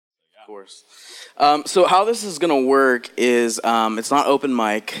course. So how this is going to work is it's not open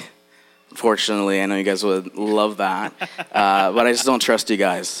mic, unfortunately. I know you guys would love that, but I just don't trust you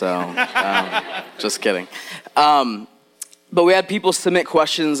guys, so just kidding. But we had people submit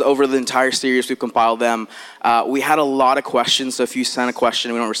questions over the entire series. We compiled them. We had a lot of questions, so if you send a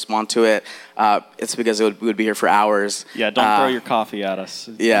question and we don't respond to it, it's because we would be here for hours. Yeah, don't throw your coffee at us.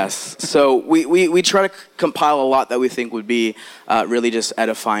 Yes. So we try to compile a lot that we think would be really just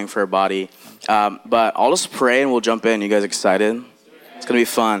edifying for our body. But I'll just pray and we'll jump in. You guys excited? It's going to be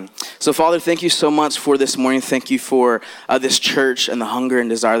fun. So, Father, thank you so much for this morning. Thank you for this church and the hunger and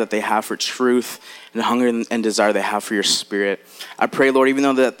desire that they have for truth and the hunger and desire they have for your Spirit. I pray, Lord, even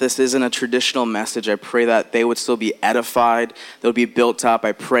though that this isn't a traditional message, I pray that they would still be edified, they would be built up.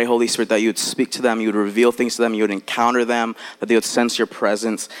 I pray, Holy Spirit, that you would speak to them, you would reveal things to them, you would encounter them, that they would sense your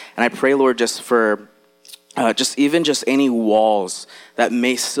presence. And I pray, Lord, just for just any walls that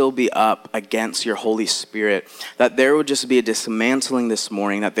may still be up against your Holy Spirit, that there would just be a dismantling this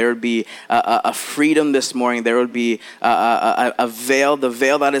morning, that there would be a freedom this morning, there would be a veil, the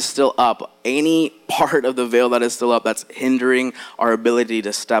veil that is still up, any part of the veil that is still up that's hindering our ability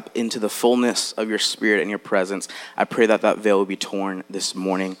to step into the fullness of your Spirit and your presence. I pray that that veil will be torn this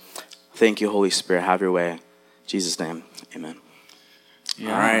morning. Thank you, Holy Spirit. Have your way. In Jesus' name, amen.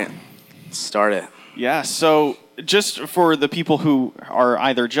 Yeah. All right, let's start it. Yeah, so just for the people who are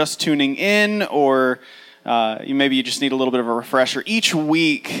either just tuning in or maybe you just need a little bit of a refresher, each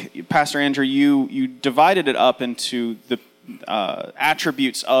week, Pastor Andrew, you divided it up into the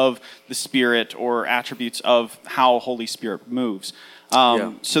attributes of the Spirit or attributes of how Holy Spirit moves.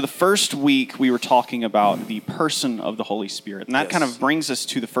 So the first week we were talking about the person of the Holy Spirit, and that kind of brings us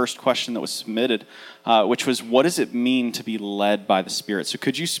to the first question that was submitted, which was, what does it mean to be led by the Spirit? So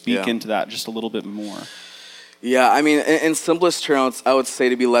could you speak into that just a little bit more? Yeah, I mean, in simplest terms, I would say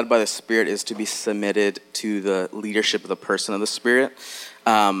to be led by the Spirit is to be submitted to the leadership of the person of the Spirit.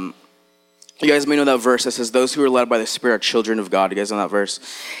 You guys may know that verse that says, those who are led by the Spirit are children of God. You guys know that verse?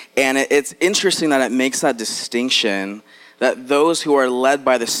 And it's interesting that it makes that distinction that those who are led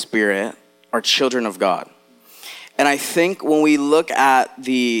by the Spirit are children of God. And I think when we look at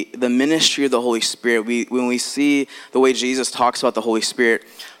the ministry of the Holy Spirit, when we see the way Jesus talks about the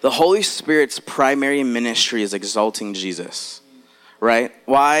Holy Spirit's primary ministry is exalting Jesus, right?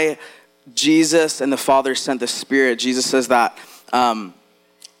 Why Jesus and the Father sent the Spirit, Jesus says that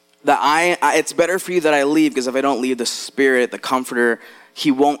it's better for you that I leave, because if I don't leave the Spirit, the Comforter,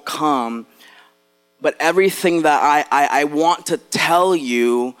 he won't come. But everything that I want to tell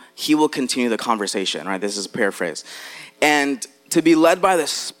you, he will continue the conversation, right? This is a paraphrase. And to be led by the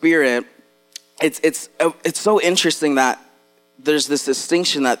Spirit, it's so interesting that there's this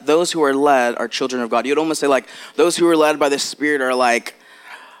distinction that those who are led are children of God. You'd almost say, like, those who are led by the Spirit are like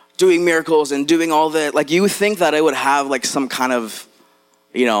doing miracles and doing all that. Like, you think that it would have like some kind of,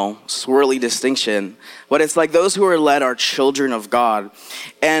 swirly distinction. But it's like those who are led are children of God.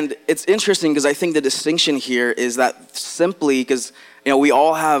 And it's interesting because I think the distinction here is that simply because, we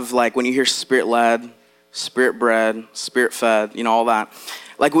all have, like, when you hear Spirit-led, Spirit-bred, Spirit-fed, all that.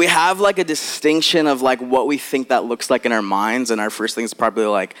 Like, we have, like, a distinction of, like, what we think that looks like in our minds. And our first thing is probably,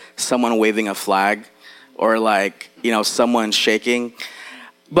 like, someone waving a flag or, like, someone shaking.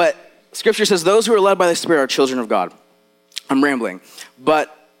 But Scripture says those who are led by the Spirit are children of God. I'm rambling.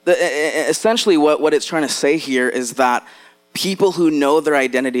 But essentially what it's trying to say here is that people who know their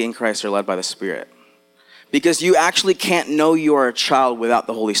identity in Christ are led by the Spirit. Because you actually can't know you are a child without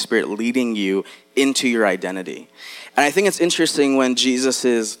the Holy Spirit leading you into your identity. And I think it's interesting when Jesus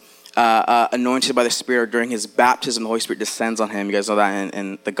is anointed by the Spirit during his baptism, the Holy Spirit descends on him. You guys know that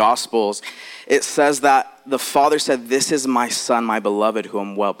in the Gospels. It says that the Father said, "This is my Son, my beloved, who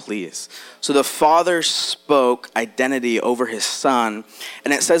I'm well pleased." So the Father spoke identity over his Son.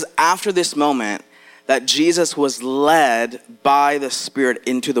 And it says after this moment that Jesus was led by the Spirit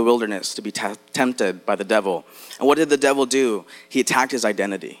into the wilderness to be tempted by the devil. And what did the devil do? He attacked his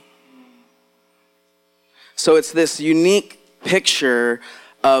identity. So it's this unique picture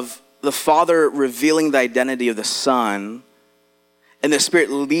of the Father revealing the identity of the Son and the Spirit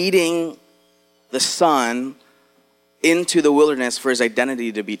leading the Son into the wilderness for his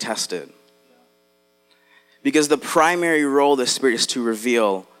identity to be tested. Because the primary role of the Spirit is to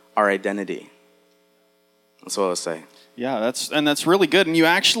reveal our identity. That's what I would say. Yeah, that's really good. And you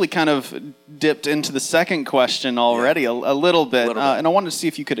actually kind of dipped into the second question already a little bit. And I wanted to see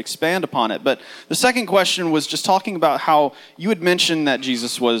if you could expand upon it. But the second question was just talking about how you had mentioned that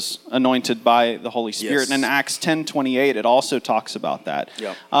Jesus was anointed by the Holy Spirit. Yes. And in Acts 10:28, it also talks about that.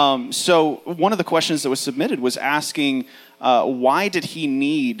 Yeah. So one of the questions that was submitted was asking, why did he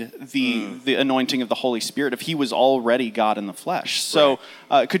need the anointing of the Holy Spirit if he was already God in the flesh? So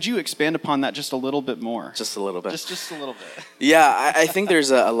could you expand upon that just a little bit more? Just a little bit. Just a little bit. Yeah, I think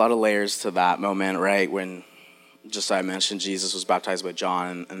there's a lot of layers to that moment, right? When, just I mentioned, Jesus was baptized by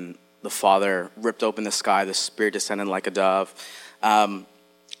John, and the Father ripped open the sky, the Spirit descended like a dove.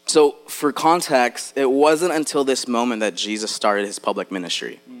 So for context, it wasn't until this moment that Jesus started his public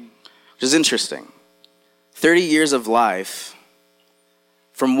ministry, which is interesting. 30 years of life,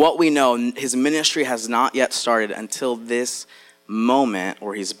 from what we know, his ministry has not yet started until this moment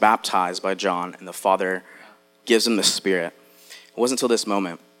where he's baptized by John and the Father gives him the Spirit. It wasn't until this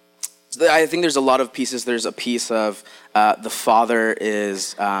moment. I think there's a lot of pieces. There's a piece of the Father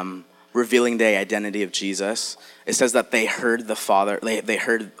is revealing the identity of Jesus. It says that they heard the Father, they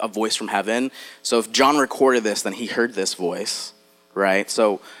heard a voice from heaven. So if John recorded this, then he heard this voice, right?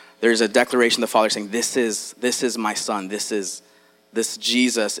 So there's a declaration of the Father saying, this is my son, this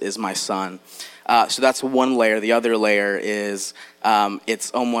Jesus is my son. So that's one layer. The other layer is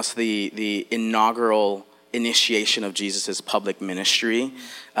it's almost the inaugural initiation of Jesus' public ministry.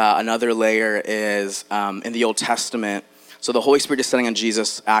 Another layer is in the Old Testament. So the Holy Spirit descending on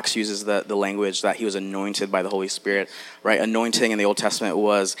Jesus, Acts uses the language that he was anointed by the Holy Spirit, right? Anointing in the Old Testament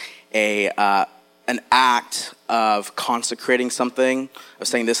was an act of consecrating something, of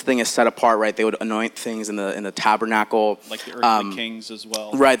saying this thing is set apart, right? They would anoint things in the tabernacle. Like the earthly kings as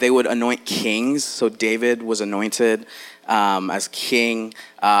well. Right, they would anoint kings. So David was anointed as king.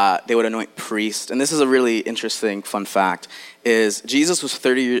 They would anoint priests. And this is a really interesting fun fact, is Jesus was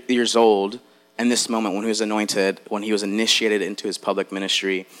 30 years old in this moment when he was anointed, when he was initiated into his public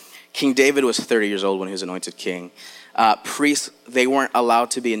ministry. King David was 30 years old when he was anointed king. Priests, they weren't allowed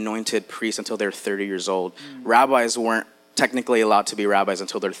to be anointed priests until they're 30 years old. Rabbis weren't technically allowed to be rabbis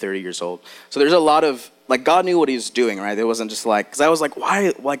until they're 30 years old. So there's a lot of, like, God knew what he was doing, right? It wasn't just like, because I was like,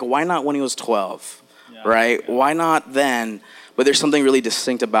 why not when he was 12, right? Yeah. Why not then? But there's something really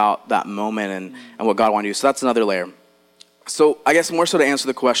distinct about that moment and what God wanted to do. So that's another layer. So I guess more so to answer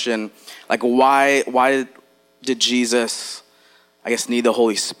the question, like, why did Jesus, I guess, need the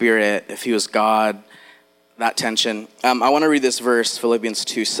Holy Spirit if he was God? That tension. I want to read this verse, Philippians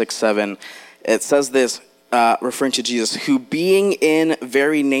 2:6-7. It says this, referring to Jesus, who being in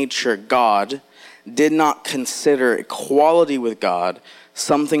very nature God, did not consider equality with God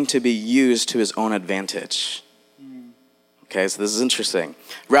something to be used to his own advantage. Okay, so this is interesting.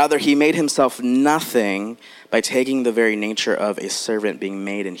 Rather, he made himself nothing by taking the very nature of a servant, being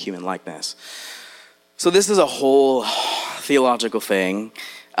made in human likeness. So this is a whole theological thing.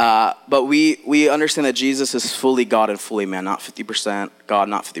 But we understand that Jesus is fully God and fully man, not 50% God,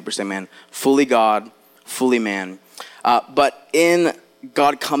 not 50% man, fully God, fully man. But in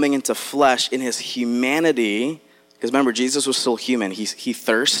God coming into flesh, in his humanity, because remember, Jesus was still human. He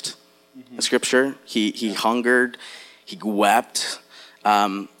thirsted, in Scripture. He hungered. He wept.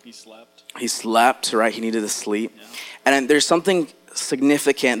 He slept, right? He needed to sleep. Yeah. And then there's something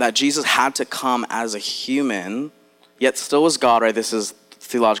significant that Jesus had to come as a human, yet still was God, right? This is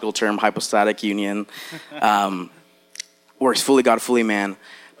theological term, hypostatic union, where he's fully God, fully man.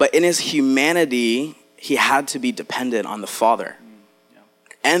 But in his humanity, he had to be dependent on the Father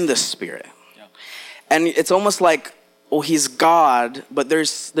and the Spirit. Yeah. And it's almost like, well, he's God, but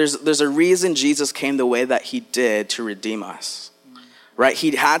there's a reason Jesus came the way that he did to redeem us, right?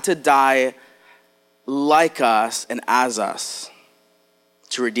 He had to die like us and as us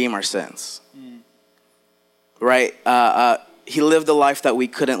to redeem our sins, right? He lived a life that we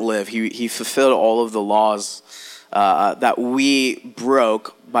couldn't live. He fulfilled all of the laws that we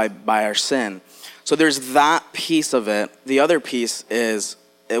broke by our sin. So there's that piece of it. The other piece is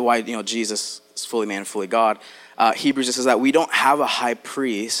why Jesus is fully man, fully God. Hebrews says that we don't have a high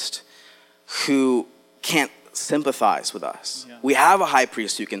priest who can't sympathize with us. Yeah. We have a high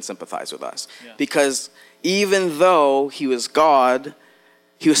priest who can sympathize with us because even though he was God,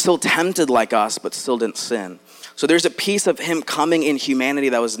 he was still tempted like us, but still didn't sin. So there's a piece of him coming in humanity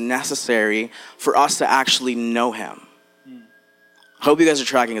that was necessary for us to actually know him. I hope you guys are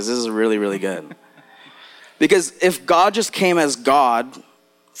tracking because this is really, really good. Because if God just came as God,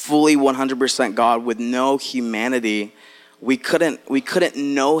 fully 100% God with no humanity, we couldn't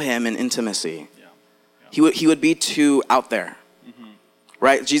know him in intimacy. Yeah. He would be too out there.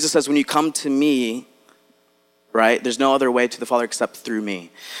 Right? Jesus says, when you come to me, right, there's no other way to the Father except through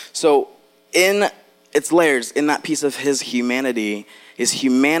me. So in its layers, in that piece of his humanity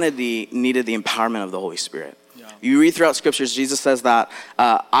needed the empowerment of the Holy Spirit. Yeah. You read throughout scriptures, Jesus says that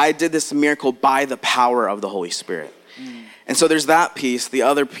I did this miracle by the power of the Holy Spirit. And so there's that piece. The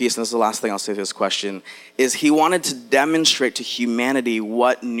other piece, and this is the last thing I'll say to this question, is he wanted to demonstrate to humanity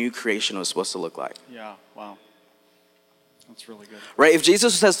what new creation was supposed to look like. Yeah, wow. That's really good. Right? If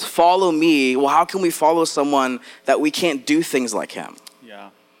Jesus says, follow me, well, how can we follow someone that we can't do things like him? Yeah.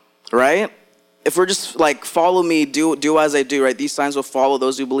 Right? If we're just like, follow me, do as I do, right? These signs will follow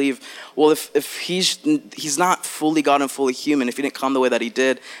those who believe. Well, if he's not fully God and fully human, if he didn't come the way that he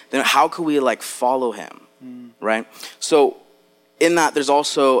did, then how could we like follow him, right? So in that, there's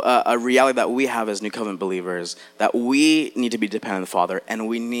also a reality that we have as New Covenant believers, that we need to be dependent on the Father, and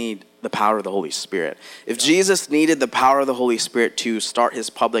we need the power of the Holy Spirit. If Jesus needed the power of the Holy Spirit to start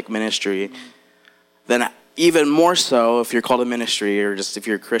his public ministry, then even more so, if you're called a ministry, or just if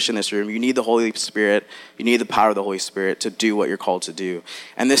you're a Christian in this room, you need the Holy Spirit, you need the power of the Holy Spirit to do what you're called to do.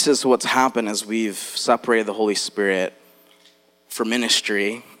 And this is what's happened as we've separated the Holy Spirit for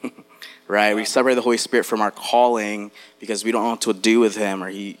ministry, right? We separate the Holy Spirit from our calling because we don't know what to do with him, or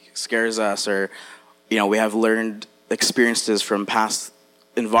he scares us, or, we have learned experiences from past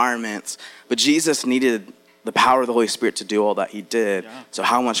environments. But Jesus needed the power of the Holy Spirit to do all that he did. Yeah. So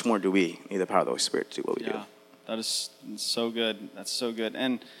how much more do we need the power of the Holy Spirit to do what we do? That is so good. That's so good.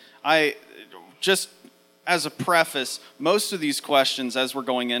 And I just, as a preface, most of these questions, as we're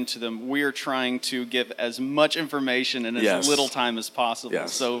going into them, we are trying to give as much information in as little time as possible.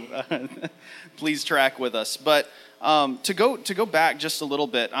 Yes. So please track with us. But to go back just a little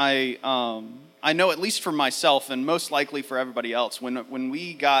bit, I know, at least for myself and most likely for everybody else, when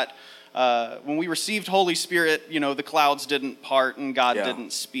we received Holy Spirit, the clouds didn't part and God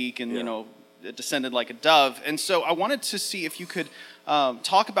didn't speak, and it descended like a dove. And so I wanted to see if you could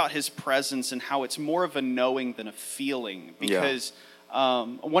talk about his presence and how it's more of a knowing than a feeling, because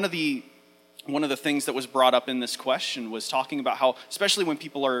one of the things that was brought up in this question was talking about how, especially when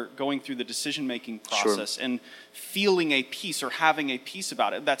people are going through the decision-making process and feeling a peace or having a peace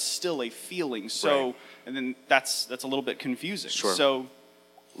about it, that's still a feeling. So, and then that's a little bit confusing. Sure. So,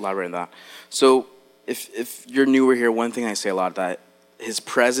 elaborate on that. So if you're newer here, one thing I say a lot, that his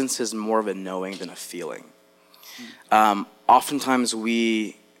presence is more of a knowing than a feeling. Oftentimes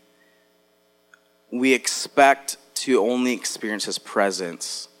we expect to only experience his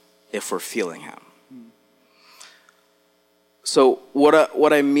presence if we're feeling him. So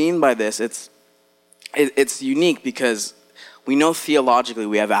what I mean by this, it's unique because we know theologically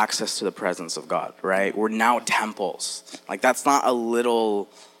we have access to the presence of God, right? We're now temples. Like, that's not a little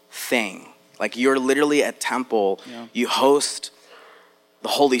thing. Like, you're literally a temple. Yeah. You host the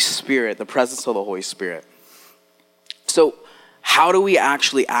Holy Spirit, the presence of the Holy Spirit. So how do we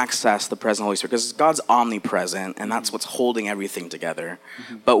actually access the presence of the Holy Spirit? Because God's omnipresent, and that's what's holding everything together.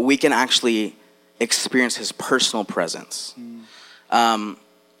 Mm-hmm. But we can actually experience his personal presence.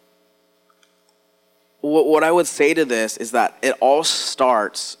 What I would say to this is that it all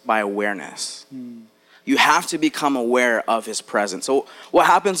starts by awareness. You have to become aware of his presence. So what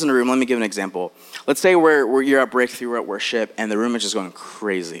happens in a room, let me give an example. Let's say you're at Breakthrough, we're at worship, and the room is just going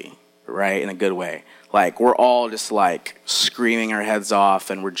crazy, right, in a good way. Like, we're all just like screaming our heads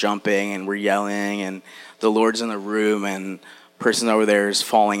off, and we're jumping, and we're yelling, and the Lord's in the room, and person over there is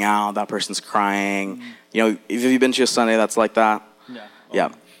falling out, that person's crying. Have you been to a Sunday that's like that?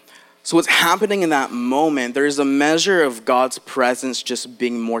 Yeah. So what's happening in that moment, there's a measure of God's presence just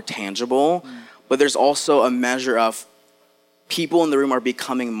being more tangible, but there's also a measure of people in the room are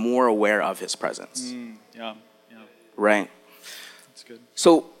becoming more aware of his presence. Right? That's good.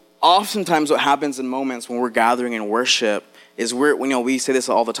 So oftentimes what happens in moments when we're gathering in worship is we say this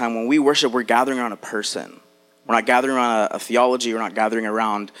all the time, when we worship, we're gathering around a person. We're not gathering around a theology, we're not gathering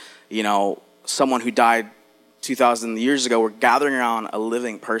around, someone who died 2,000 years ago. We're gathering around a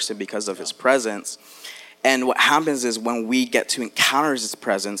living person because of his presence. And what happens is when we get to encounter his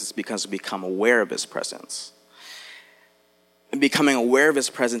presence, it's because we become aware of his presence. And becoming aware of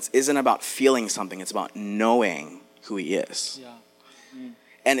his presence isn't about feeling something, it's about knowing who he is.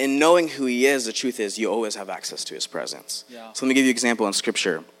 And in knowing who he is, the truth is you always have access to his presence. So let me give you an example in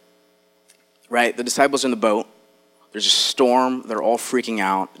scripture. Right? The disciples are in the boat. There's a storm. They're all freaking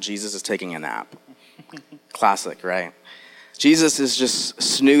out. Jesus is taking a nap. Classic, right? Jesus is just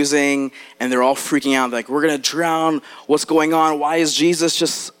snoozing, and they're all freaking out. They're like, we're going to drown. What's going on? Why is Jesus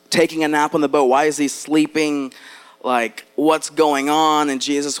just taking a nap on the boat? Why is he sleeping? Like, what's going on? And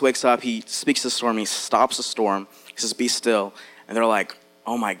Jesus wakes up. He speaks to the storm. He stops the storm. He says, be still. And they're like,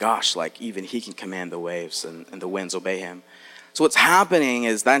 oh my gosh, like even he can command the waves and the winds obey him. So what's happening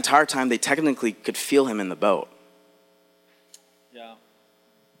is that entire time they technically could feel him in the boat.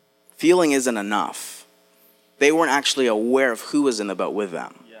 Feeling isn't enough. They weren't actually aware of who was in the boat with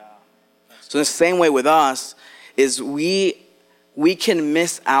them. So in the same way with us, is we can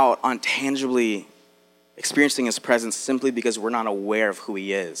miss out on tangibly experiencing his presence simply because we're not aware of who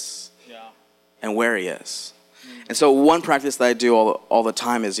he is and where he is. And so one practice that I do all the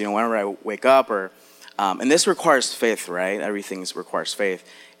time is, whenever I wake up and this requires faith, right? Everything requires faith.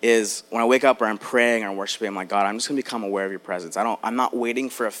 Is when I wake up or I'm praying or I'm worshiping, I'm like, God, I'm just going to become aware of your presence. I'm not waiting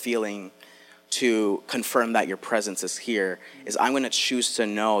for a feeling to confirm that your presence is here. Is I'm going to choose to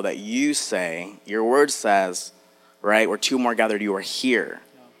know that you say, your word says, right, where two more gathered, you are here,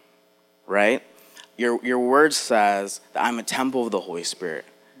 right? Your word says that I'm a temple of the Holy Spirit,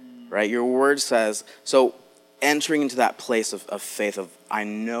 right? Your word says, so entering into that place of faith of, I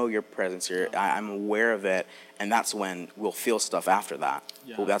know your presence here, I'm aware of it, and that's when we'll feel stuff after that.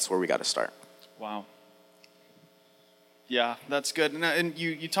 Yeah. Well, that's where we got to start. Wow. Yeah, that's good. And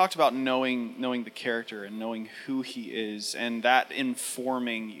you talked about knowing the character and knowing who he is, and that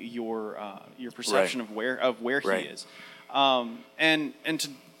informing your perception of where he is. And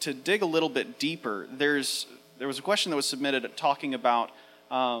to dig a little bit deeper, there was a question that was submitted talking about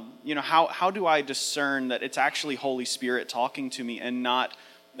how do I discern that it's actually Holy Spirit talking to me and not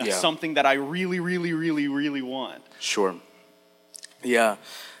something that I really, really, really, really want? Sure. Yeah.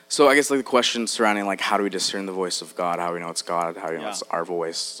 So I guess the question surrounding how do we discern the voice of God? How do we know it's God? How do we know it's our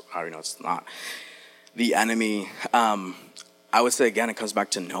voice? How do we know it's not the enemy? I would say again, it comes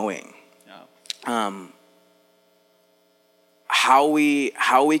back to knowing. Yeah. How we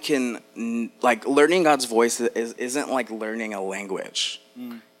can learning God's voice isn't like learning a language.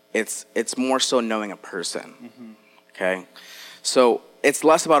 It's more so knowing a person. Mm-hmm. Okay, so it's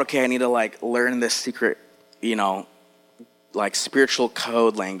less about I need to learn this secret, spiritual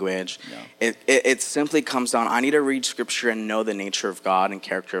code language. Yeah. It simply comes down, I need to read scripture and know the nature of God and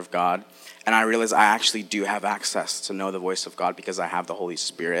character of God. And I realize I actually do have access to know the voice of God because I have the Holy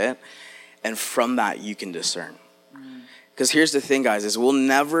Spirit. And from that, you can discern. Because here's the thing, guys, is we'll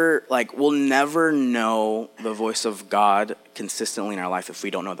never know the voice of God consistently in our life if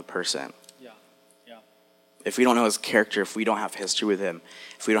we don't know the person. Yeah. If we don't know his character, if we don't have history with him,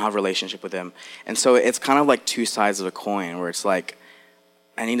 if we don't have a relationship with him. And so it's kind of like two sides of a coin where it's I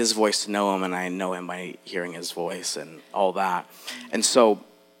need his voice to know him, and I know him by hearing his voice and all that. And so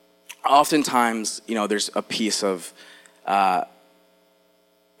oftentimes, there's a piece of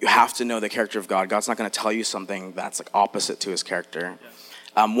you have to know the character of God. God's not going to tell you something that's opposite to his character.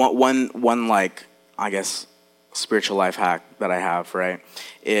 Yes. One I guess spiritual life hack that I have, right,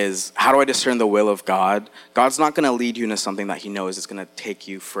 is how do I discern the will of God? God's not going to lead you into something that he knows is going to take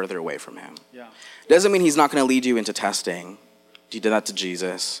you further away from him. Yeah. Doesn't mean he's not going to lead you into testing. He did that to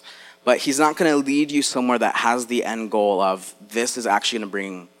Jesus. But he's not going to lead you somewhere that has the end goal of this is actually going to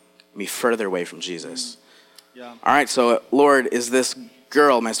bring me further away from Jesus. Yeah. All right, so Lord, is this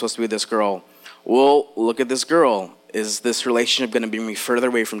girl, am I supposed to be with this girl? Well, look at this girl. Is this relationship going to bring me further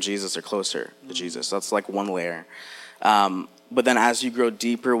away from Jesus or closer to Jesus? That's one layer. But then as you grow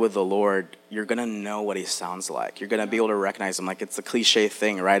deeper with the Lord, you're going to know what he sounds like. You're going to be able to recognize him. It's a cliche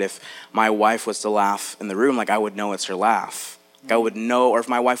thing, right? If my wife was to laugh in the room, I would know it's her laugh. I would know, or if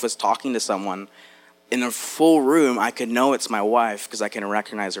my wife was talking to someone in a full room, I could know it's my wife because I can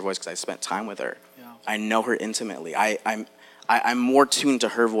recognize her voice because I spent time with her. Yeah. I know her intimately. I'm more tuned to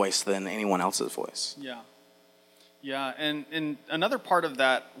her voice than anyone else's voice. Yeah, and another part of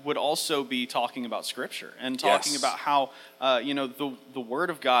that would also be talking about Scripture and talking about how, the Word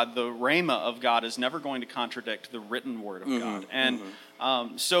of God, the Rhema of God is never going to contradict the written Word of God. And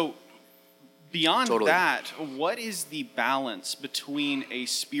so beyond that, what is the balance between a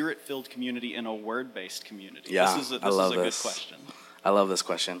Spirit-filled community and a Word-based community? Yeah, this is a good question. I love this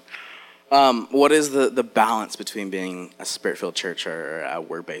question. What is the balance between being a Spirit-filled church or a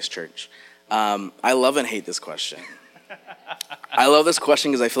Word-based church? I love and hate this question. I love this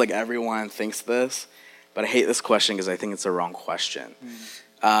question because I feel like everyone thinks this, but I hate this question because I think it's the wrong question.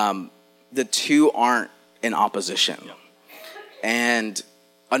 The two aren't in opposition. Yep. And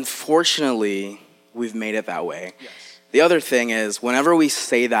unfortunately, we've made it that way. Yes. The other thing is, whenever we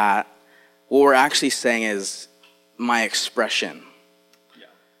say that, what we're actually saying is my expression.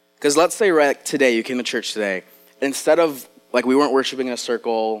 Because let's say today, you came to church today, instead of, we weren't worshiping in a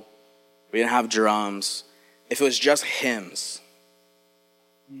circle, we didn't have drums, if it was just hymns,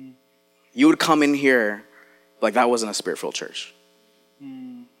 you would come in here that wasn't a Spirit-filled church.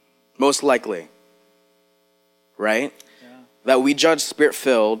 Most likely. Right? Yeah. That we judge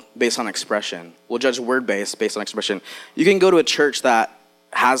Spirit-filled based on expression. We'll judge word-based based on expression. You can go to a church that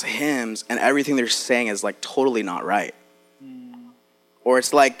has hymns and everything they're saying is totally not right. Or it's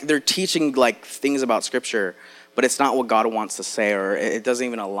they're teaching things about Scripture, but it's not what God wants to say, or it doesn't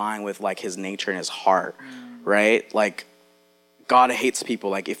even align with his nature and his heart. right? Like, God hates people.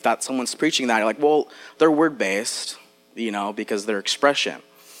 Like, if that someone's preaching that, you're like, well, they're word-based, because they're expression.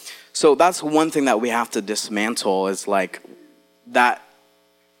 So that's one thing that we have to dismantle is like that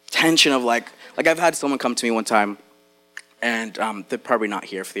tension of like I've had someone come to me one time, and they're probably not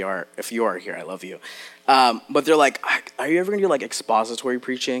here. If they are, if you are here, I love you. But they're like, are you ever gonna do like expository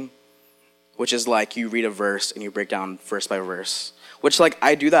preaching? Which is like you read a verse and you break down verse by verse. Which like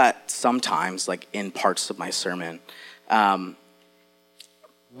I do that sometimes, like in parts of my sermon.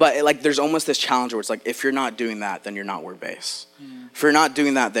 But like there's almost this challenge where it's like, if you're not doing that, then you're not word-based. If you're not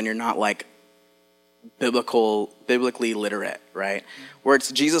doing that, then you're not like biblically literate, right? Where it's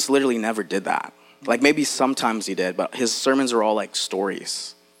Jesus literally never did that. Like maybe sometimes he did, but his sermons are all like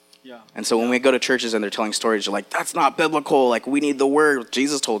stories. Yeah. And so when we go to churches and they're telling stories, you're like, that's not biblical. Like we need the word.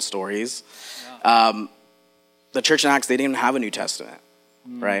 Jesus told stories. Yeah. The church in Acts, they didn't even have a New Testament,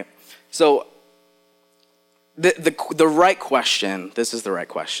 right? So the right question, this is the right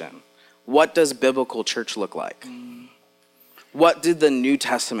question. What does biblical church look like? What did the New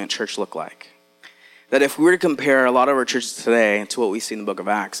Testament church look like? That if we were to compare a lot of our churches today to what we see in the book of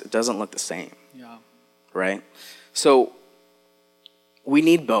Acts, it doesn't look the same. Yeah. Right? So we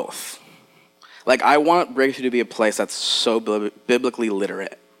need both. Like I want Breakthrough to be a place that's so biblically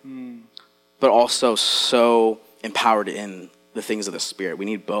literate, but also so empowered in the things of the Spirit. We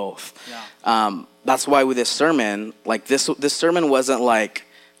need both. Yeah. That's why with this sermon, like this sermon wasn't like,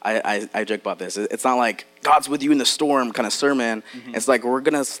 I joke about this. It's not like God's with you in the storm kind of sermon. It's like we're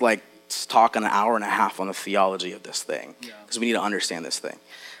gonna like talk an hour and a half on the theology of this thing because we need to understand this thing.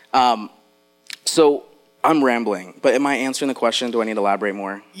 So I'm rambling, but am I answering the question? Do I need to elaborate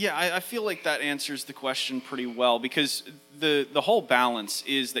more? Yeah, I feel like that answers the question pretty well because the whole balance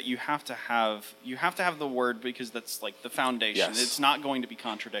is that you have to have the word because that's like the foundation. Yes. It's not going to be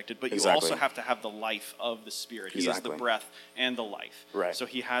contradicted, but you also have to have the life of the Spirit. He is the breath and the life. Right. So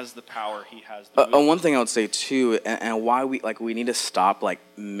he has the power. He has the one thing I would say too, and why we need to stop like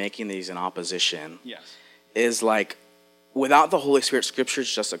making these in opposition. Yes. Is like without the Holy Spirit, Scripture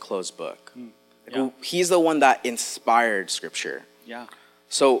is just a closed book. Yeah. He's the one that inspired Scripture. Yeah.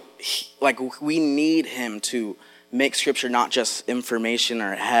 So, we need him to make Scripture not just information in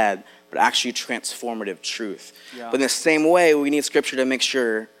our head, but actually transformative truth. Yeah. But in the same way, we need Scripture to make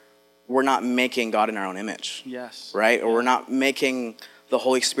sure we're not making God in our own image. Yes. Right? Or we're not making the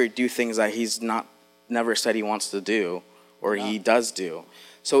Holy Spirit do things that he's never said he wants to do, or he does do.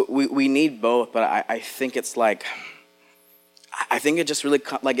 So we need both, but I think it's like... I think it just really,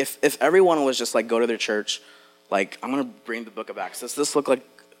 like, if everyone was just, like, go to their church, like, I'm going to bring the book of Acts. Does this look like,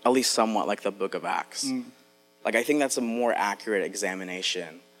 at least somewhat like the book of Acts? Like, I think that's a more accurate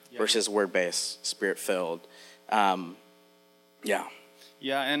examination versus word-based, Spirit-filled. Yeah.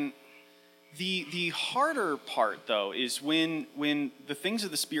 Yeah, and the harder part, though, is when the things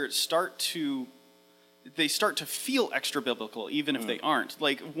of the Spirit start to feel extra biblical, even if they aren't.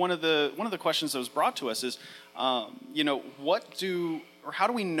 Like one of the questions that was brought to us is, how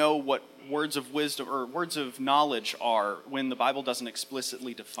do we know what words of wisdom or words of knowledge are when the Bible doesn't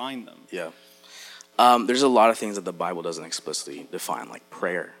explicitly define them? Yeah, there's a lot of things that the Bible doesn't explicitly define, like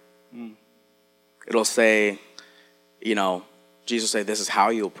prayer. It'll say, Jesus will say, "This is how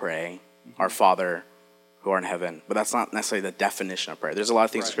you'll pray, our Father who are in heaven," but that's not necessarily the definition of prayer. There's a lot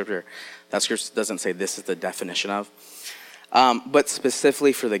of things in Scripture that Scripture doesn't say this is the definition of. But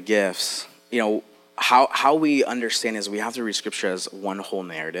specifically for the gifts, how we understand is we have to read Scripture as one whole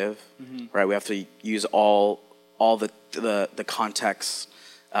narrative, right? We have to use all the context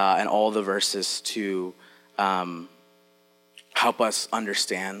and all the verses to help us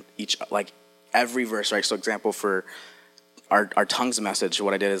understand every verse, right? So example for our tongues message,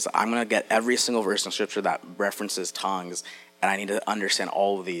 what I did is I'm going to get every single verse in Scripture that references tongues, and I need to understand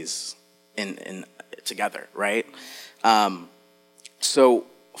all of these in together, right? So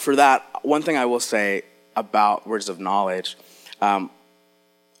for that, one thing I will say about words of knowledge,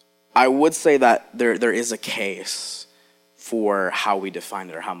 I would say that there is a case for how we define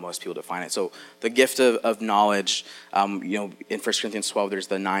it or how most people define it. So the gift of knowledge, in 1 Corinthians 12, there's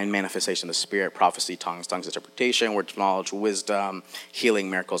the 9 manifestations of the Spirit: prophecy, tongues interpretation, words of knowledge, wisdom, healing,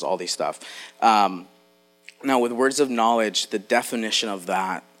 miracles, all these stuff. Now with words of knowledge, the definition of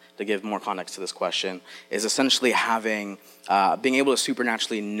that, to give more context to this question, is essentially being able to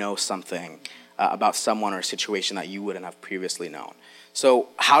supernaturally know something about someone or a situation that you wouldn't have previously known. So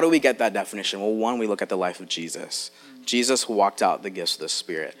how do we get that definition? Well, one, we look at the life of Jesus. Jesus walked out the gifts of the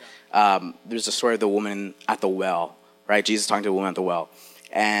Spirit. There's a story of the woman at the well, right? Jesus talking to the woman at the well.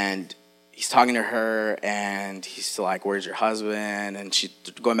 And he's talking to her, and he's like, "Where's your husband?" And she's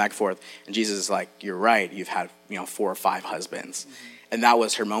going back and forth. And Jesus is like, "You're right. You've had 4 or 5 husbands." Mm-hmm. And that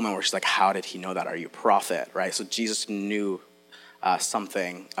was her moment where she's like, "How did he know that? Are you a prophet?" Right? So Jesus knew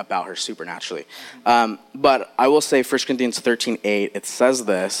something about her supernaturally. But I will say 1 Corinthians 13:8, it says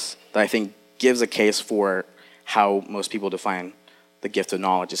this that I think gives a case for how most people define the gift of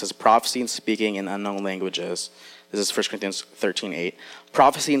knowledge. It says prophecy and speaking in unknown languages. This is 1 Corinthians 13:8.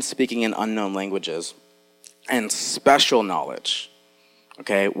 Prophecy and speaking in unknown languages and special knowledge,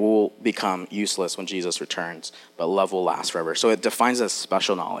 okay, will become useless when Jesus returns, but love will last forever. So it defines as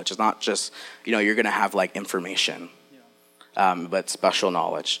special knowledge. It's not just, you're going to have like information, but special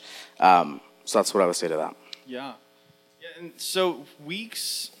knowledge. So that's what I would say to that. Yeah. And so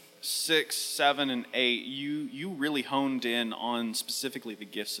weeks 6, 7, and 8, you really honed in on specifically the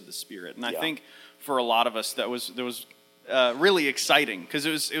gifts of the Spirit. And I think for a lot of us that was really exciting, because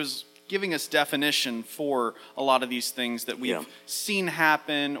it was giving us definition for a lot of these things that we've seen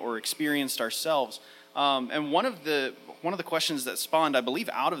happen or experienced ourselves. And one of the questions that spawned, I believe,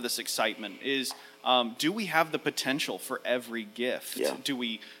 out of this excitement is, do we have the potential for every gift? Yeah. Do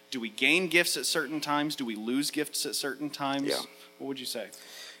we gain gifts at certain times? Do we lose gifts at certain times? Yeah. What would you say?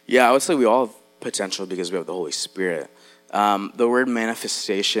 Yeah, I would say we all have potential because we have the Holy Spirit. The word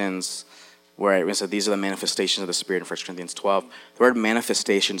manifestations, where it said these are the manifestations of the Spirit in 1 Corinthians 12, the word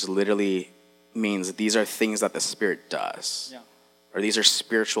manifestations literally means these are things that the Spirit does. Or these are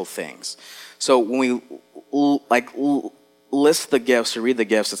spiritual things. So when we list the gifts or read the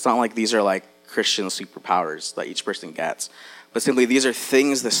gifts, it's not like these are like Christian superpowers that each person gets, but simply these are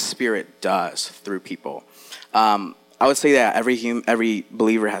things the Spirit does through people. I would say that every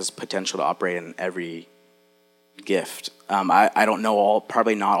believer has potential to operate in every gift. I don't know all,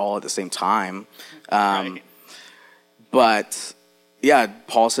 probably not all at the same time. Right. But yeah,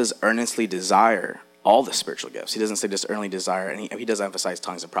 Paul says earnestly desire all the spiritual gifts. He doesn't say just earnestly desire, and he does emphasize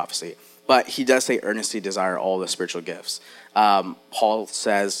tongues and prophecy. But he does say earnestly desire all the spiritual gifts. Paul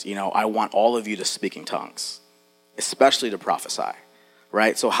says, I want all of you to speak in tongues, especially to prophesy,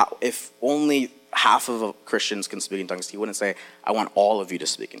 right? So if only half of Christians can speak in tongues, he wouldn't say, I want all of you to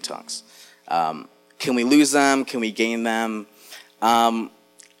speak in tongues. Can we lose them? Can we gain them?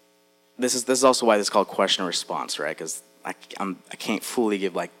 This is also why this is called question and response, right? Because I can't fully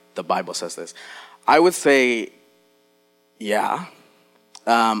give like the Bible says this. I would say, yeah.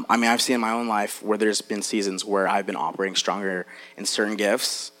 I've seen in my own life where there's been seasons where I've been operating stronger in certain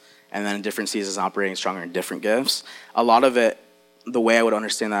gifts, and then in different seasons operating stronger in different gifts. A lot of it, the way I would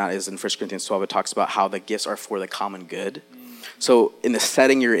understand that is in 1 Corinthians 12, it talks about how the gifts are for the common good. So in the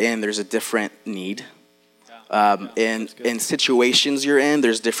setting you're in, there's a different need. In situations you're in,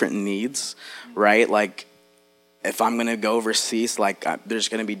 there's different needs, right? Like, if I'm going to go overseas, there's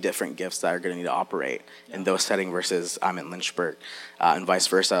going to be different gifts that are going to need to operate in those settings versus I'm in Lynchburg, and vice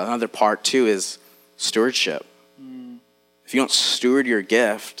versa. Another part, too, is stewardship. If you don't steward your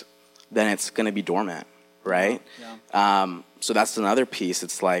gift, then it's going to be dormant, right? So that's another piece.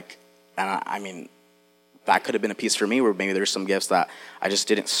 It's like, and that could have been a piece for me where maybe there's some gifts that I just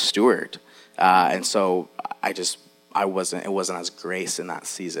didn't steward. And so it wasn't as grace in that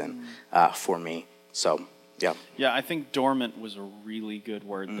season for me. So, yeah. Yeah, I think dormant was a really good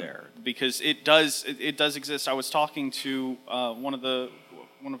word there, because it does exist. I was talking to one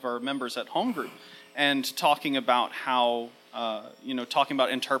of our members at home group, and talking about how talking about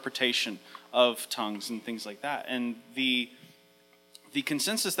interpretation of tongues and things like that. And the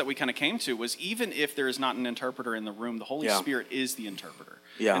consensus that we kind of came to was, even if there is not an interpreter in the room, the Holy Spirit is the interpreter.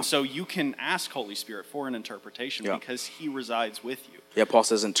 And so you can ask Holy Spirit for an interpretation because he resides with you. Yeah, Paul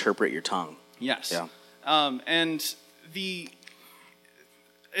says interpret your tongue. Yes. Yeah. And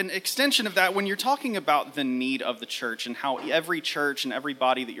an extension of that, when you're talking about the need of the church and how every church and every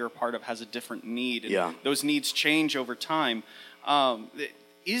body that you're a part of has a different need, and those needs change over time,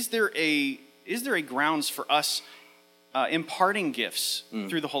 is there a grounds for us imparting gifts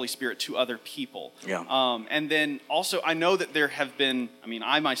through the Holy Spirit to other people? And then also, I know that there have been,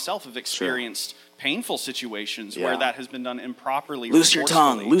 I myself have experienced painful situations where that has been done improperly. Loose your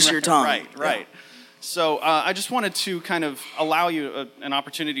tongue. Right. So I just wanted to kind of allow you an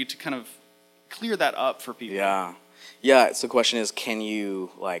opportunity to kind of clear that up for people. Yeah. So the question is, can you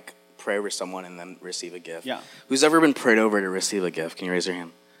pray over someone and then receive a gift? Yeah. Who's ever been prayed over to receive a gift? Can you raise your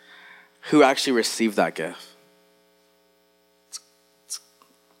hand? Who actually received that gift? It's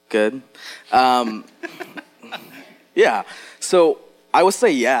good. Yeah. So I would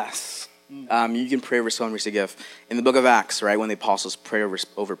say yes. You can pray over someone and receive a gift. In the book of Acts, right, when the apostles prayed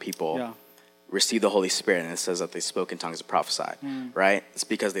over people, received the Holy Spirit, and it says that they spoke in tongues and prophesied, right? It's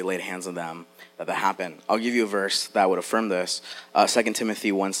because they laid hands on them that happened. I'll give you a verse that would affirm this. 2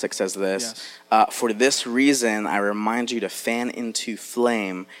 Timothy 1:6 says this, for this reason I remind you to fan into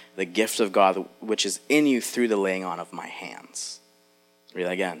flame the gift of God which is in you through the laying on of my hands. Read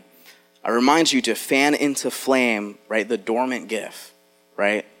that again. I remind you to fan into flame, right, the dormant gift,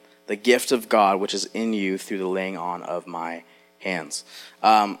 right? The gift of God which is in you through the laying on of my hands.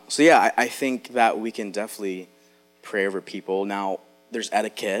 So yeah, I think that we can definitely pray over people. Now, there's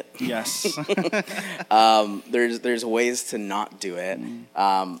etiquette. Yes. There's ways to not do it.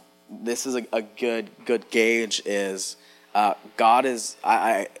 This is a good gauge is God is,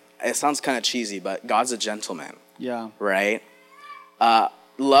 it sounds kind of cheesy, but God's a gentleman. Yeah. Right?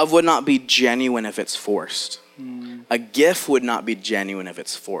 Love would not be genuine if it's forced. A gift would not be genuine if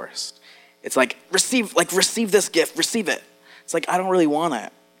it's forced. It's like receive this gift, receive it. It's like, I don't really want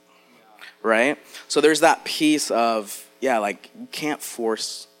it, right? So there's that piece of, like you can't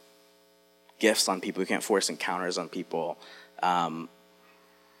force gifts on people. You can't force encounters on people.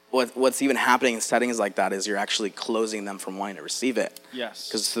 What's even happening in settings like that is you're actually closing them from wanting to receive it. Yes.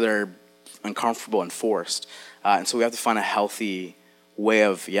 Because they're uncomfortable and forced. And so we have to find a healthy way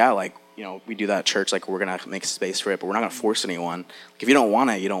of, we do that at church, like we're going to make space for it, but we're not going to force anyone. Like if you don't want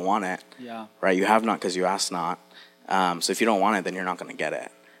it, you don't want it. Yeah. Right? You have not because you ask not. So if you don't want it, then you're not going to get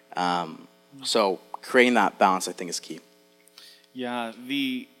it. So creating that balance, I think, is key. Yeah,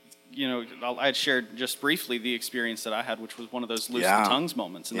 I had shared just briefly the experience that I had, which was one of those loose in tongues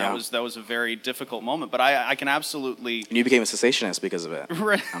moments, and that was a very difficult moment. But I can absolutely. And you became a cessationist because of it.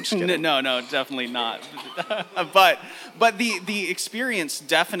 Right. I'm just kidding. No, definitely not. but the experience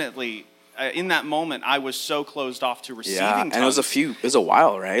definitely. In that moment, I was so closed off to receiving tongues. And it was a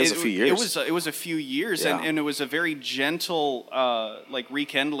while, right? It was a few years. It was a few years, and it was a very gentle,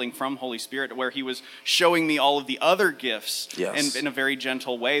 rekindling from Holy Spirit, where He was showing me all of the other gifts, and in a very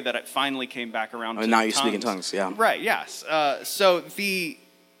gentle way that it finally came back around. And now you speak in tongues, Right. Yes. So the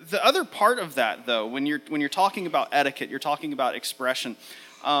other part of that, though, when you're talking about etiquette, you're talking about expression.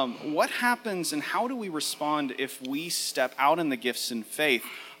 What happens and how do we respond if we step out in the gifts in faith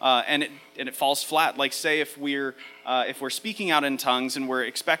and it falls flat? Like, say if we're speaking out in tongues and we're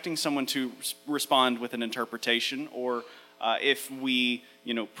expecting someone to respond with an interpretation, or if we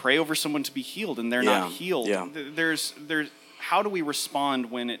pray over someone to be healed and they're not healed. There's how do we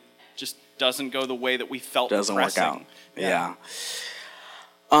respond when it just doesn't go the way that we felt? Doesn't work out.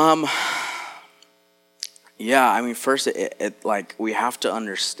 First, we have to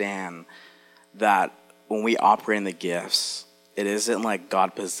understand that when we operate in the gifts, it isn't like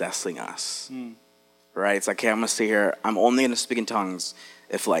God possessing us, right? It's like, okay, I'm going to sit here. I'm only going to speak in tongues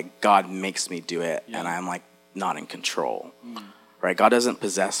if God makes me do it, and I'm not in control, right? God doesn't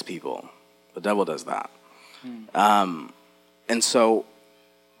possess people. The devil does that. And so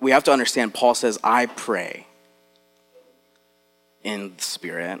we have to understand, Paul says, I pray in the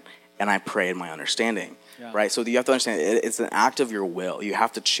Spirit, and I pray in my understanding. Right, so you have to understand it's an act of your will. You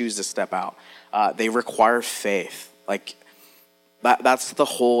have to choose to step out. They require faith. Like that's the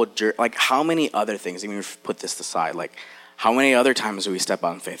whole. Like how many other things? I mean, put this aside. Like how many other times do we step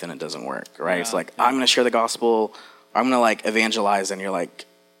out in faith and it doesn't work? Right? It's like I'm going to share the gospel. Or I'm going to evangelize, and you're going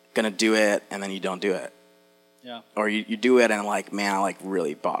to do it, and then you don't do it. Yeah. Or you do it, and man, I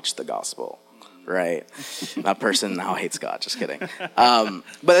really botched the gospel. Right, that person now hates God. Just kidding.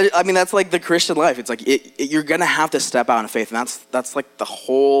 But I mean, that's the Christian life. It's you're gonna have to step out in faith, and that's the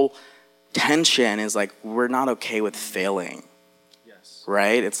whole tension. Is we're not okay with failing. Yes.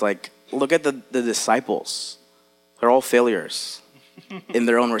 Right. It's look at the disciples. They're all failures in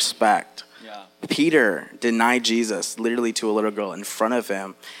their own respect. Yeah. Peter denied Jesus literally to a little girl in front of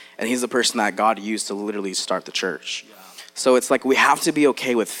him, and he's the person that God used to literally start the church. Yeah. So it's we have to be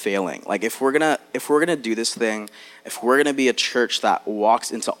okay with failing. If we're gonna do this thing, if we're gonna be a church that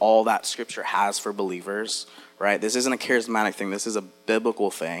walks into all that Scripture has for believers, right? This isn't a charismatic thing. This is a biblical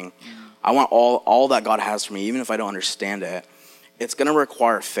thing. Mm-hmm. I want all that God has for me, even if I don't understand it. It's gonna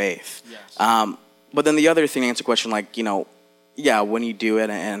require faith. Yes. But then the other thing to answer the question, when you do it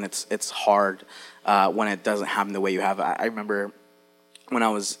and it's hard when it doesn't happen the way you have. I remember when I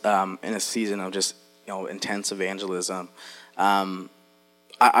was in a season of just intense evangelism.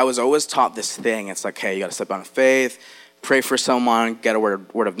 I was always taught this thing. It's hey, you got to step out in faith, pray for someone, get a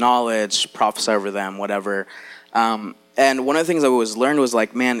word of knowledge, prophesy over them, whatever. And one of the things I always learned was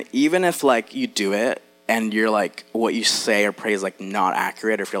man, even if you do it and you're what you say or pray is not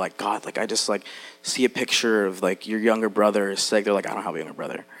accurate, or if you're God, I just see a picture of your younger brother is sick. They're I don't have a younger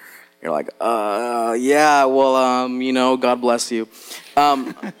brother. You're like, yeah, well, God bless you.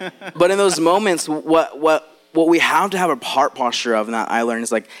 But in those moments, what we have to have a heart posture of, and that I learned,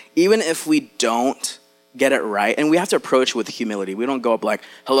 is like, even if we don't get it right, and we have to approach it with humility. We don't go up like,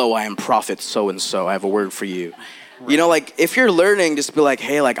 hello, I am prophet so-and-so, I have a word for you. Right. Like, if you're learning, just be like,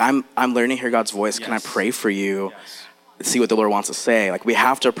 hey, like, I'm learning to hear God's voice. Yes. Can I pray for you? Yes. See what the Lord wants to say. Like, we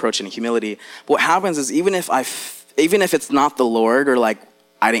have to approach it in humility. But what happens is, even if it's not the Lord, or like,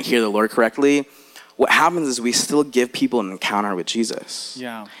 I didn't hear the Lord correctly, what happens is we still give people an encounter with Jesus.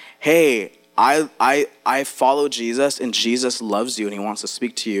 Yeah. Hey, I follow Jesus, and Jesus loves you, and he wants to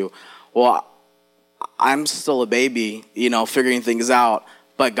speak to you. Well, I'm still a baby, figuring things out,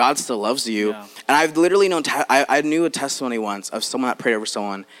 but God still loves you. Yeah. And I've literally known, I knew a testimony once of someone that prayed over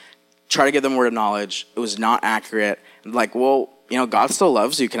someone, tried to give them a word of knowledge. It was not accurate. Like, well, God still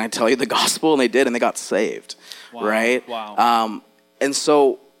loves you. Can I tell you the gospel? And they did, and they got saved. Wow. Right? Wow. And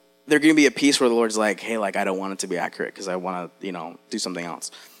so there can be a piece where the Lord's like, hey, like, I don't want it to be accurate because I want to, do something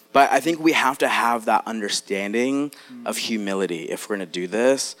else. But I think we have to have that understanding of humility if we're going to do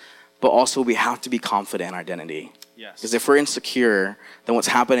this. But also we have to be confident in our identity. Yes. Because if we're insecure, then what's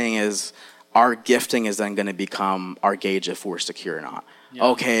happening is our gifting is then going to become our gauge if we're secure or not. Yeah.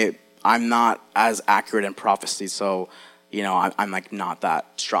 Okay, I'm not as accurate in prophecy, so, I'm like not that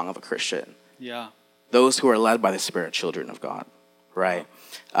strong of a Christian. Yeah. Those who are led by the Spirit, children of God, right?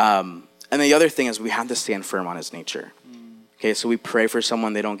 And the other thing is we have to stand firm on his nature. Okay, so we pray for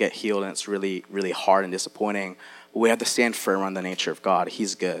someone, they don't get healed, and it's really, really hard and disappointing. But we have to stand firm on the nature of God.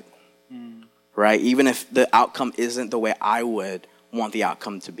 He's good, right? Even if the outcome isn't the way I would want the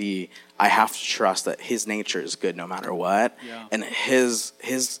outcome to be, I have to trust that his nature is good no matter what. Yeah. And his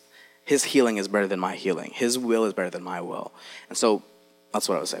healing is better than my healing. His will is better than my will. And so that's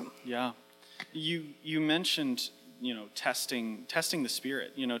what I was saying. Yeah. You mentioned, testing the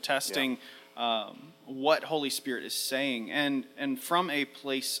Spirit, testing what Holy Spirit is saying, and from a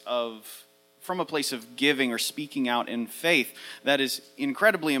place of giving or speaking out in faith, that is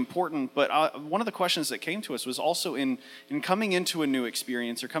incredibly important. But one of the questions that came to us was also in coming into a new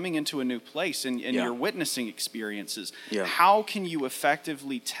experience or coming into a new place and your witnessing experiences. Yeah. How can you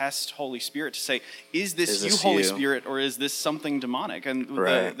effectively test Holy Spirit to say, is this you, Holy Spirit, or is this something demonic? And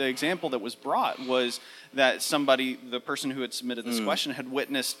right. the example that was brought was that the person who had submitted this question, had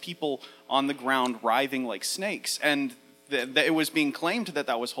witnessed people on the ground writhing like snakes, and it was being claimed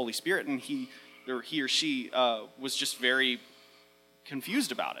that was Holy Spirit, and he or she was just very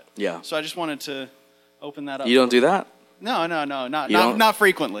confused about it. Yeah. So I just wanted to open that up. You don't do that? No, not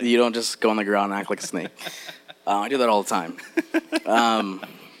frequently. You don't just go on the ground and act like a snake. I do that all the time.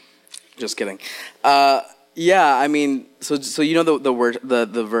 Just kidding. Yeah, I mean, so the word,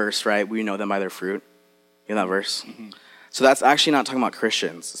 the verse, right? We know them by their fruit. You know that verse? Mm-hmm. So that's actually not talking about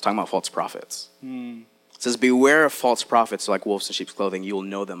Christians. It's talking about false prophets. It says, beware of false prophets like wolves in sheep's clothing. You will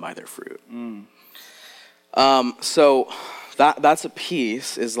know them by their fruit. So that's a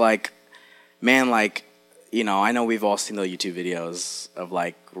piece is like, man, like, I know we've all seen the YouTube videos of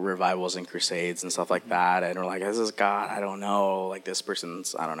like revivals and crusades and stuff like that. And we're like, this is God, I don't know. Like this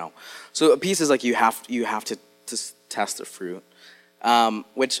person's, I don't know. So a piece is like, you have to test the fruit.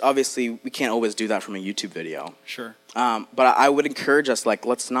 Which obviously we can't always do that from a YouTube video. Sure. But I would encourage us, like,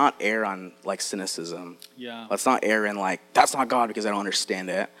 let's not err on like cynicism. Yeah. Let's not err in like, that's not God because I don't understand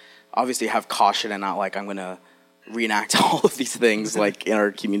it. Obviously have caution and not like, I'm going to reenact all of these things like in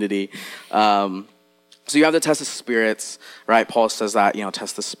our community. So you have to test the spirits, right? Paul says that,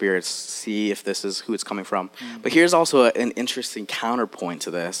 test the spirits, see if this is who it's coming from. But here's also an interesting counterpoint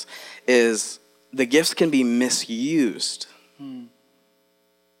to this is the gifts can be misused.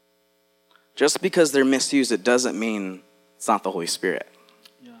 Just because they're misused, it doesn't mean it's not the Holy Spirit.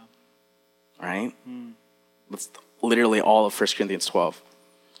 Yeah. Right? That's literally all of 1 Corinthians 12.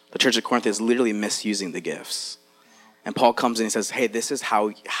 The church of Corinth is literally misusing the gifts. And Paul comes in and says, hey, this is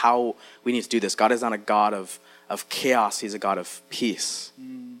how we need to do this. God is not a God of chaos. He's a God of peace.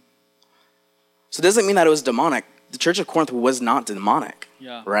 So it doesn't mean that it was demonic. The church of Corinth was not demonic.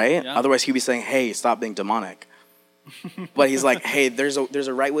 Yeah. Right? Yeah. Otherwise, he'd be saying, hey, stop being demonic. But he's like, hey, there's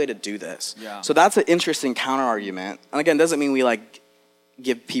a right way to do this. Yeah. So that's an interesting counter argument. And again, doesn't mean we like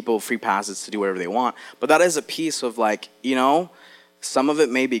give people free passes to do whatever they want. But that is a piece of like, some of it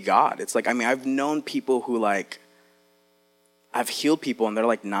may be God. It's like, I've known people who like, I've healed people and they're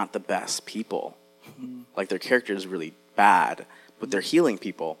like not the best people. Like their character is really bad, but they're healing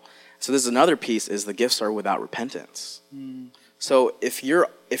people. So there's another piece is the gifts are without repentance. So if you're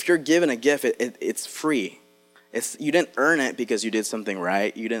given a gift, it's free. You didn't earn it because you did something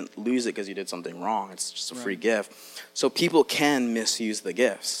right. You didn't lose it because you did something wrong. It's just a free gift. So people can misuse the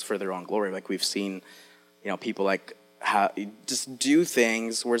gifts for their own glory. Like we've seen, people like just do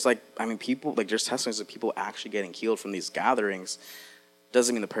things where it's like, people, like there's testimonies of people actually getting healed from these gatherings.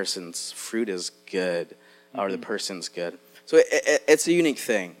 Doesn't mean the person's fruit is good or the person's good. So it's a unique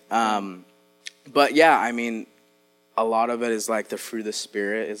thing. But yeah, a lot of it is like the fruit of the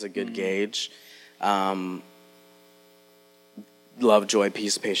Spirit is a good gauge. Love, joy,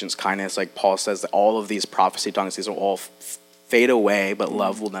 peace, patience, kindness. Like Paul says that all of these prophecy tongues, these will all fade away, but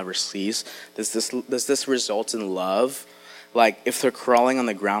love will never cease. Does this result in love? Like if they're crawling on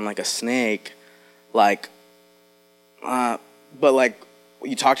the ground like a snake, but like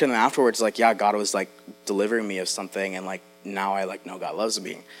you talk to them afterwards, like, yeah, God was like delivering me of something, and like now I like know God loves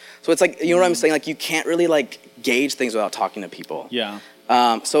me. So it's like, you know what I'm saying? Like you can't really like gauge things without talking to people. Yeah.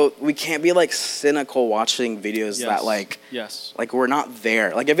 So we can't be like cynical watching videos that like we're not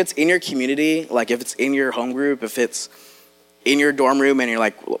there. Like if it's in your community, like if it's in your home group, if it's in your dorm room and you're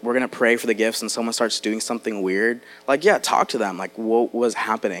like, we're going to pray for the gifts, and someone starts doing something weird, like, yeah, talk to them. Like what was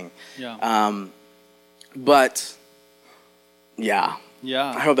happening? Yeah. But yeah. Yeah.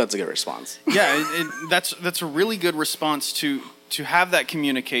 I hope that's a good response. Yeah. That's a really good response to have that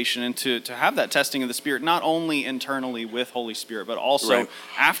communication and to have that testing of the Spirit, not only internally with Holy Spirit, but also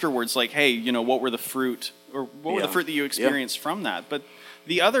afterwards, like, hey, what were the fruit, or what were the fruit that you experienced from that? But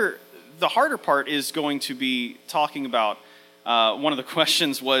the harder part is going to be talking about, one of the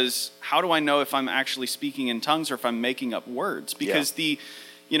questions was, how do I know if I'm actually speaking in tongues or if I'm making up words? Because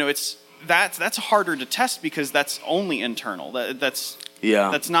that's harder to test because that's only internal. That's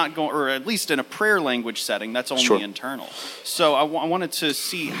not going, or at least in a prayer language setting, that's only internal. So I wanted to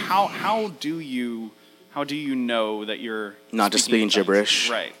see how do you know that you're not just speaking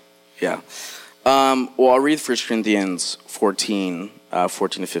gibberish, right? Yeah. Well, I'll read 1 Corinthians 14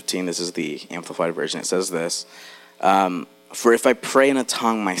 to 15. This is the Amplified version. It says this: "For if I pray in a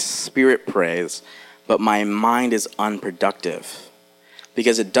tongue, my spirit prays, but my mind is unproductive,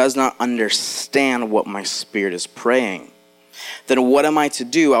 because it does not understand what my spirit is praying. Then what am I to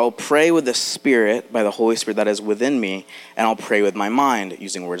do? I will pray with the Spirit, by the Holy Spirit that is within me, and I'll pray with my mind,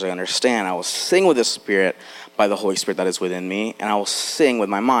 using words I understand. I will sing with the Spirit, by the Holy Spirit that is within me, and I will sing with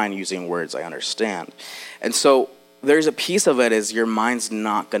my mind, using words I understand." And so there's a piece of it is your mind's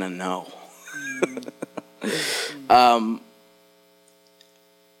not going to know.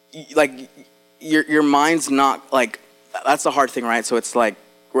 Like, your mind's not, like, that's the hard thing, right? So it's like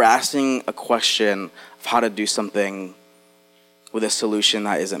we're asking a question of how to do something with a solution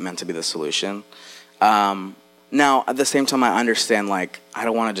that isn't meant to be the solution. Now, at the same time, I understand, like, I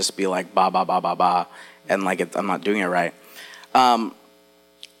don't want to just be like, ba, ba, ba, ba, ba, and, like, I'm not doing it right. A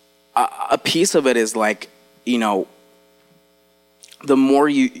piece of it is, like, the more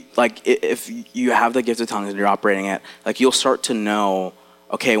you, like, if you have the gift of tongues and you're operating it, like, you'll start to know,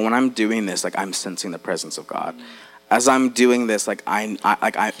 okay, when I'm doing this, like, I'm sensing the presence of God. As I'm doing this, like,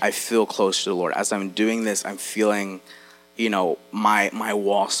 I feel close to the Lord. As I'm doing this, I'm feeling, my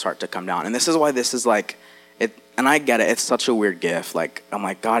walls start to come down. And this is why this is like, and I get it, it's such a weird gift. Like, I'm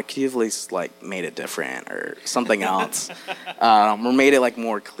like, God, could you at least, like, made it different or something else? Or made it, like,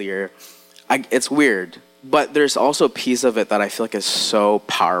 more clear. It's weird. But there's also a piece of it that I feel like is so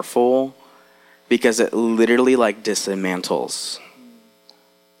powerful because it literally, like, dismantles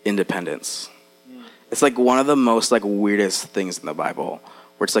independence. It's like one of the most, like, weirdest things in the Bible,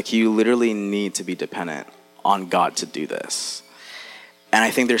 where it's like you literally need to be dependent on God to do this. And I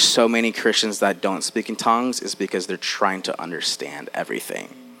think there's so many Christians that don't speak in tongues is because they're trying to understand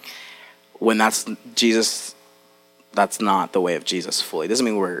everything. When that's Jesus, that's not the way of Jesus fully. It doesn't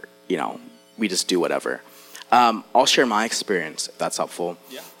mean we're, we just do whatever. I'll share my experience if that's helpful.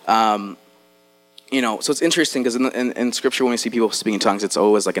 Yeah. So it's interesting because in Scripture, when we see people speaking in tongues, it's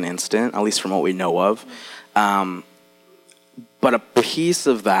always like an instant, at least from what we know of. But a piece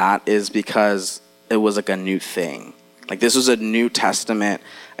of that is because it was like a new thing. Like, this was a New Testament,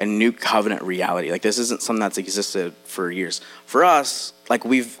 a new covenant reality. Like, this isn't something that's existed for years. For us, like,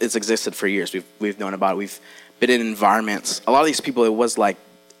 it's existed for years. We've known about it. We've been in environments. A lot of these people, it was like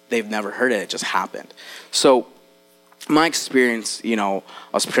they've never heard it. It just happened. So my experience, I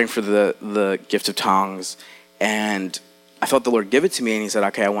was praying for the gift of tongues, and I felt the Lord give it to me, and he said,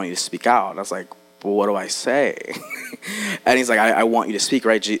 okay, I want you to speak out. And I was like, well, what do I say? And he's like, I want you to speak,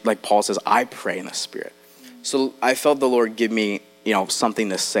 right? Like Paul says, I pray in the Spirit. So I felt the Lord give me, something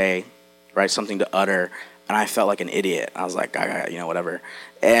to say, right? Something to utter. And I felt like an idiot. I was like, whatever.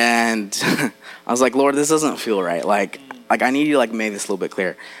 And I was like, Lord, this doesn't feel right. Like I need you to, like, make this a little bit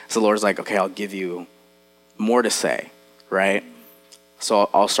clear. So the Lord's like, okay, I'll give you more to say, right? So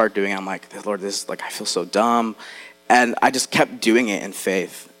I'll start doing it. I'm like, Lord, this is like, I feel so dumb. And I just kept doing it in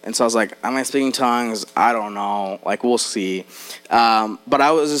faith. And so I was like, am I speaking tongues? I don't know. Like, we'll see. But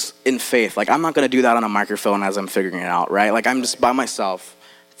I was just in faith. Like, I'm not going to do that on a microphone as I'm figuring it out, right? Like, I'm just by myself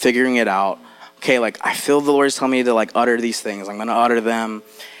figuring it out. Okay, like, I feel the Lord's telling me to, like, utter these things. I'm going to utter them.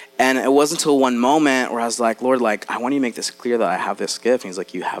 And it wasn't until one moment where I was like, Lord, like, I want you to make this clear that I have this gift. And he's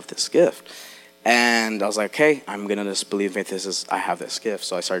like, you have this gift. And I was like, okay, I'm going to just believe faith. I have this gift.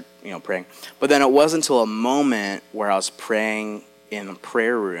 So I started, praying. But then it wasn't until a moment where I was praying in the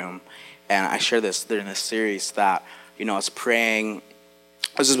prayer room, and I share this during this series that, I was praying.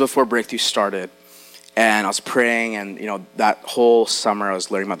 This is before Breakthrough started. And I was praying, and, that whole summer I was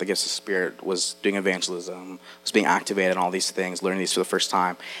learning about the gifts of the Spirit, was doing evangelism, was being activated and all these things, learning these for the first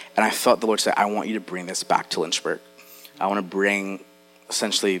time. And I felt the Lord say, I want you to bring this back to Lynchburg. I want to bring,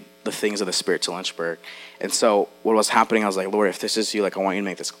 essentially, the things of the Spirit to Lynchburg. And so what was happening, I was like, Lord, if this is you, like, I want you to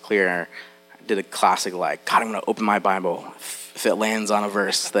make this clear. I did a classic, like, God, I'm going to open my Bible. If it lands on a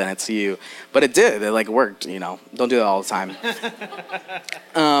verse, then it's you. But it did. It, like, worked, Don't do that all the time.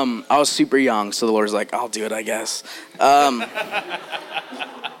 I was super young, so the Lord was like, I'll do it, I guess. But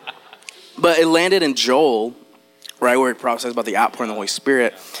it landed in Joel, right, where it prophesies about the outpouring of the Holy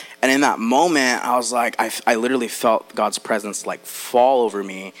Spirit. And in that moment, I was like, I literally felt God's presence, like, fall over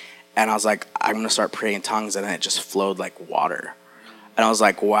me. And I was like, I'm going to start praying in tongues. And then it just flowed like water. And I was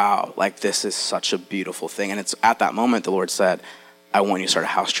like, wow, like, this is such a beautiful thing. And it's at that moment the Lord said, I want you to start a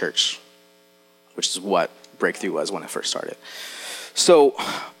house church, which is what Breakthrough was when it first started. So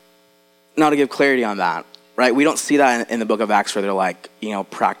now to give clarity on that, right? We don't see that in the book of Acts where they're like,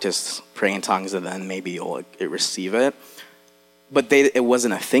 practice praying in tongues and then maybe you'll receive it. But it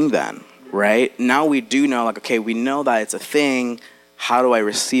wasn't a thing then, right? Now we do know, like, okay, we know that it's a thing. How do I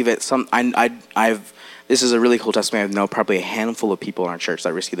receive it? This is a really cool testimony. I know probably a handful of people in our church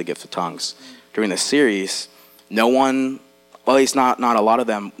that received the gift of tongues during this series. No one, well, at least not a lot of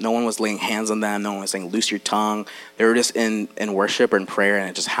them, no one was laying hands on them. No one was saying, loose your tongue. They were just in worship or in prayer, and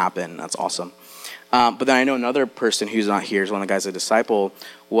it just happened. That's awesome. But then I know another person who's not here, is one of the guys a disciple,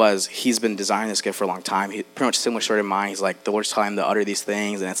 he's been designing this gift for a long time. He pretty much similar story to mine. He's like, the Lord's telling him to utter these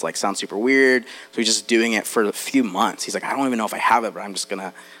things, and it's like, sounds super weird. So he's just doing it for a few months. He's like, I don't even know if I have it, but I'm just going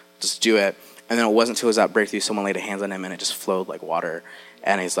to just do it. And then it wasn't until it was at Breakthrough, someone laid a hands on him, and it just flowed like water.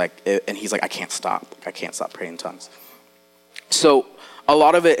 And he's like, I can't stop. I can't stop praying in tongues. So a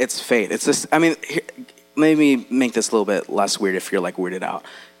lot of it's faith. It's this, maybe make this a little bit less weird if you're like weirded out.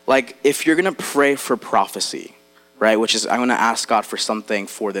 Like, if you're going to pray for prophecy, right, which is I'm going to ask God for something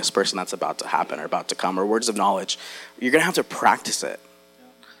for this person that's about to happen or about to come, or words of knowledge, you're going to have to practice it.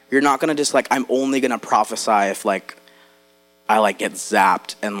 You're not going to just, like, I'm only going to prophesy if, like, I, like, get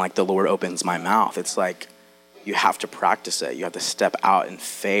zapped and, like, the Lord opens my mouth. It's like, you have to practice it. You have to step out in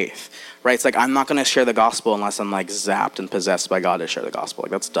faith, right? It's like, I'm not going to share the gospel unless I'm, like, zapped and possessed by God to share the gospel.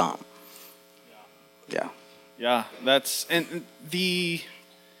 Like, that's dumb. Yeah. Yeah, and the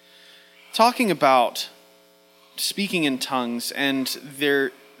talking about speaking in tongues and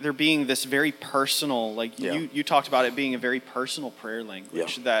there being this very personal, like, you talked about it being a very personal prayer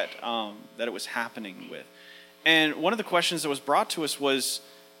language that it was happening with. And one of the questions that was brought to us was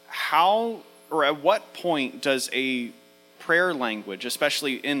how, or at what point does a prayer language,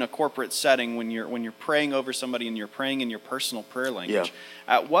 especially in a corporate setting, when you're praying over somebody and you're praying in your personal prayer language,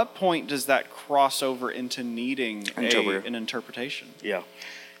 at what point does that cross over into needing an interpretation?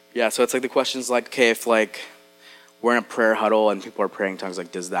 Yeah, so it's like the question's like, okay, if like we're in a prayer huddle and people are praying in tongues, like,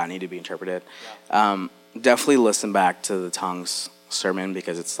 does that need to be interpreted? Definitely listen back to the tongues sermon,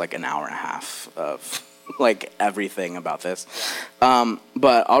 because it's like an hour and a half of like everything about this.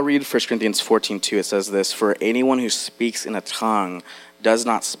 But I'll read 1 Corinthians 14:2. It says this: for anyone who speaks in a tongue does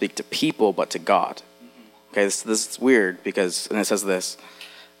not speak to people but to God. Okay, this is weird, because, and it says this: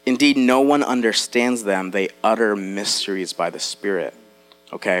 indeed, no one understands them. They utter mysteries by the Spirit.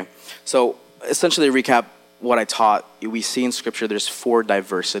 Okay, so essentially to recap what I taught, we see in Scripture there's 4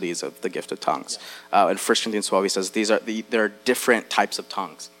 diversities of the gift of tongues. In 1 Corinthians 12, he says there are different types of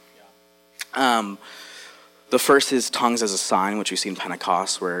tongues. The first is tongues as a sign, which we see in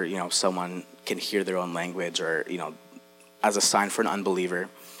Pentecost, where someone can hear their own language, or as a sign for an unbeliever.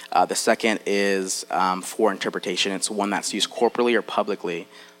 The second is for interpretation. It's one that's used corporately or publicly,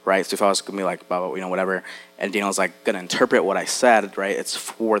 right? So if I was going to be like, whatever, and Daniel's like going to interpret what I said, right? It's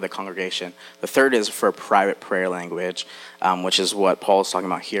for the congregation. The third is for private prayer language, which is what Paul is talking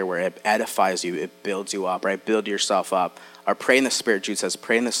about here, where it edifies you, it builds you up, right? Build yourself up. Or pray in the Spirit. Jude says,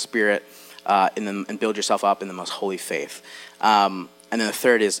 pray in the Spirit and build yourself up in the most holy faith. And then the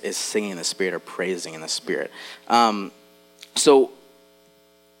third is singing in the Spirit or praising in the Spirit. So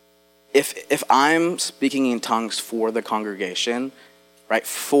if I'm speaking in tongues for the congregation, right,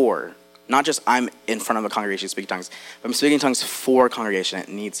 not just I'm in front of a congregation speaking tongues, but I'm speaking in tongues for a congregation, it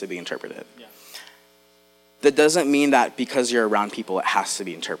needs to be interpreted. Yeah. That doesn't mean that because you're around people, it has to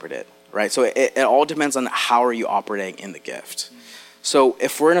be interpreted, right? So it all depends on how are you operating in the gift. Mm-hmm. So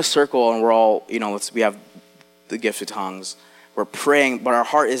if we're in a circle and we're all, we have the gift of tongues, we're praying, but our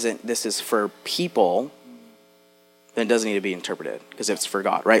heart isn't, this is for people, then it doesn't need to be interpreted because it's for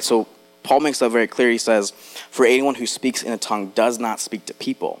God, right? So Paul makes that very clear. He says, for anyone who speaks in a tongue does not speak to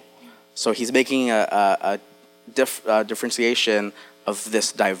people. So he's making a differentiation of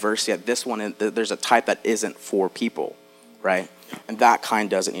this diversity. This one, there's a type that isn't for people, right? And that kind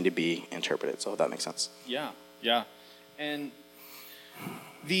doesn't need to be interpreted. So if that makes sense. Yeah. And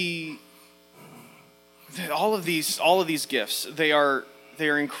all of these gifts, they are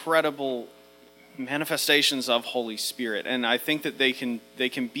incredible manifestations of Holy Spirit, and I think that they can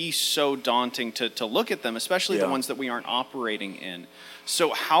be so daunting to look at them, especially the ones that we aren't operating in.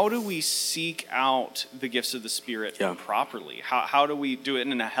 So how do we seek out the gifts of the Spirit properly? How do we do it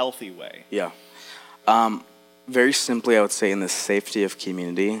in a healthy way? Yeah. Very simply, I would say in the safety of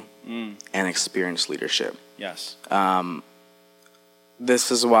community and experienced leadership. Yes.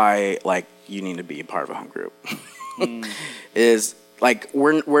 This is why, you need to be a part of a home group. Is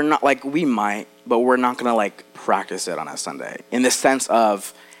we're not we might, but we're not gonna practice it on a Sunday in the sense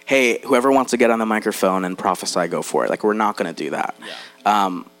of, hey, whoever wants to get on the microphone and prophesy, go for it. We're not gonna do that.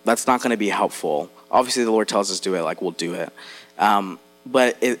 Yeah. That's not gonna be helpful. Obviously, the Lord tells us to do it. We'll do it.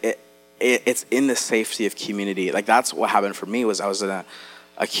 But it's in the safety of community. That's what happened for me. Was I was in a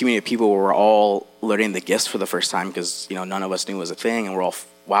community of people where we're all learning the gifts for the first time because none of us knew it was a thing, and we're all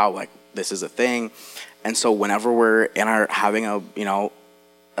wow, this is a thing. And so whenever we're having a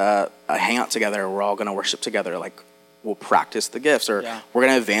hangout together, we're all going to worship together. We'll practice the gifts, or we're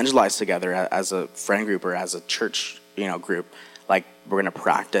going to evangelize together as a friend group or as a church, group. We're going to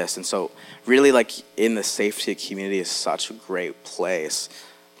practice. And so really in the safety of community is such a great place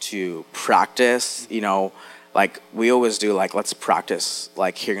to practice, we always do, let's practice,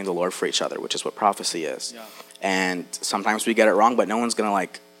 hearing the Lord for each other, which is what prophecy is. Yeah. And sometimes we get it wrong, but no one's going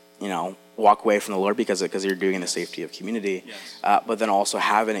to, walk away from the Lord because you're doing it in the safety of community. Yes. But then also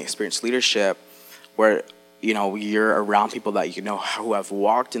having experienced leadership where, you're around people that who have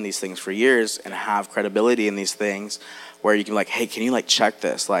walked in these things for years and have credibility in these things where you can hey, can you check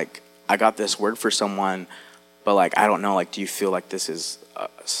this? I got this word for someone, but I don't know, do you feel this is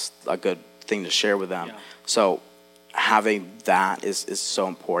a good thing to share with them? Yeah. So having that is so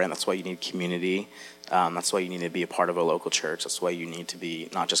important. That's why you need community. That's why you need to be a part of a local church. That's why you need to be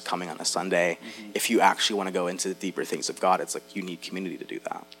not just coming on a Sunday. Mm-hmm. If you actually want to go into the deeper things of God, it's you need community to do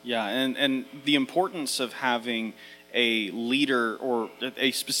that. Yeah, and the importance of having a leader or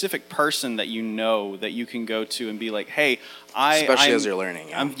a specific person that that you can go to and be hey, especially as you're learning.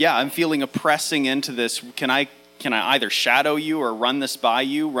 Yeah. I'm feeling a pressing into this. Can I either shadow you or run this by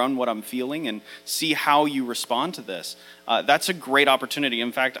you, run what I'm feeling, and see how you respond to this? That's a great opportunity.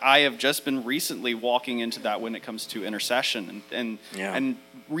 In fact, I have just been recently walking into that when it comes to intercession and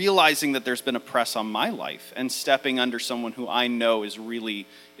realizing that there's been a press on my life and stepping under someone who I know is really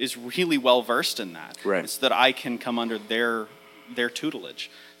well versed in that. Right. So that I can come under their tutelage.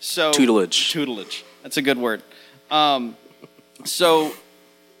 So tutelage. That's a good word. So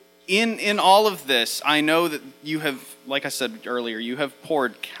in all of this, I know that you have, like I said earlier, you have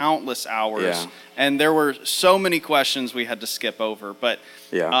poured countless hours, and there were so many questions we had to skip over. But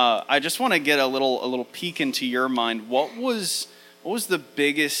I just want to get a little peek into your mind. What was the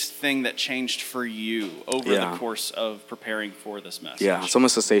biggest thing that changed for you over the course of preparing for this message? Yeah, it's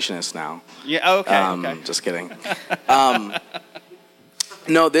almost cessationist now. Yeah. Okay. Just kidding.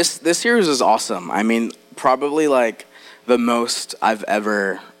 No, this series is awesome. I mean, probably the most I've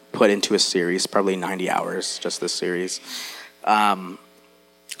ever put into a series, probably 90 hours, just this series.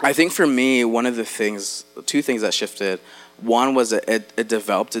 I think for me, two things that shifted. One was it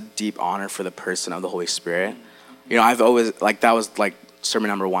developed a deep honor for the person of the Holy Spirit. I've always, that was sermon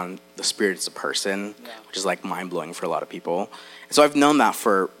number one, the Spirit is a person, which is mind-blowing for a lot of people. And so I've known that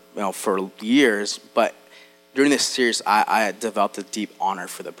for years, but during this series, I developed a deep honor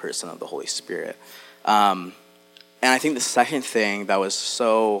for the person of the Holy Spirit. And I think the second thing that was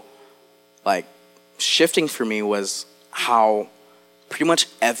so shifting for me was how pretty much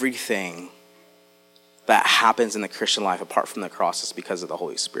everything that happens in the Christian life apart from the cross is because of the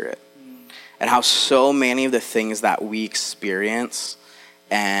Holy Spirit. And how so many of the things that we experience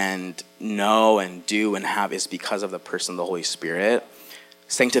and know and do and have is because of the person of the Holy Spirit.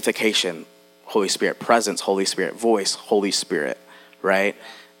 Sanctification, Holy Spirit. Presence, Holy Spirit. Voice, Holy Spirit, right?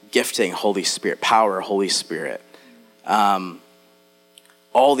 Gifting, Holy Spirit. Power, Holy Spirit.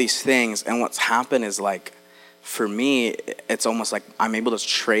 All these things. And what's happened is like, for me, it's almost like I'm able to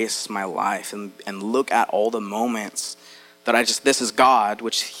trace my life and look at all the moments that this is God,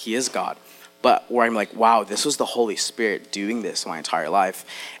 which he is God. But where I'm like, wow, this was the Holy Spirit doing this my entire life.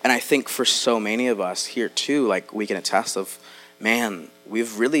 And I think for so many of us here too, like we can attest of, man,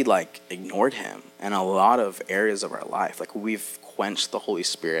 we've really like ignored him in a lot of areas of our life. Like we've quenched the Holy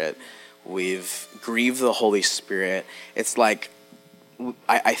Spirit. We've grieved the Holy Spirit. It's like,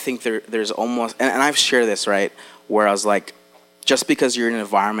 I think there's almost, and I've shared this, right? Where I was like, just because you're in an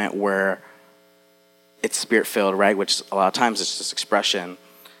environment where it's spirit-filled, right? Which a lot of times it's just expression.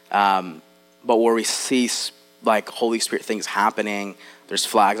 But where we see like Holy Spirit things happening, there's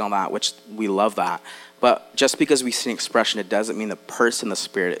flags on that, which we love that. But just because we see an expression, it doesn't mean the person, the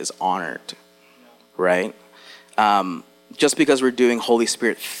Spirit, is honored, right? Just because we're doing Holy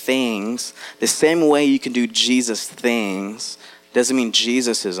Spirit things, the same way you can do Jesus things, doesn't mean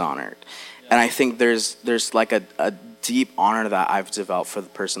Jesus is honored. And I think there's like a deep honor that I've developed for the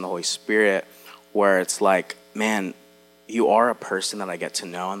person, the Holy Spirit, where it's like, man, you are a person that I get to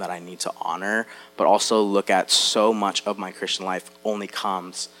know and that I need to honor, but also look at so much of my Christian life only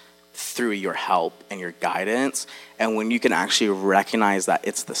comes through your help and your guidance. And when you can actually recognize that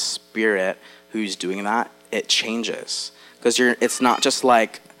it's the Spirit who's doing that, it changes. Because it's not just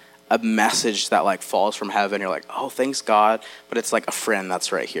like a message that like falls from heaven. You're like, oh, thanks God. But it's like a friend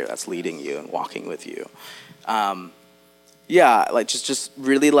that's right here that's leading you and walking with you. Yeah, like just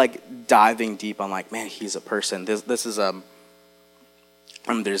really like diving deep on like, man, he's a person. This is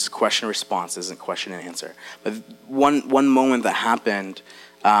there's question responses and question and answer. But one moment that happened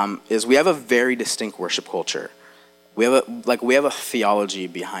is we have a very distinct worship culture. We have a theology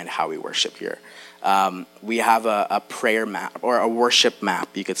behind how we worship here. We have a prayer map or a worship map,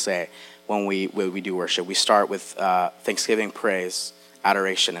 you could say, when we do worship. We start with thanksgiving, praise,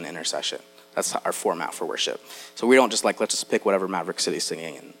 adoration, and intercession. That's our format for worship. So we don't just like, let's just pick whatever Maverick City's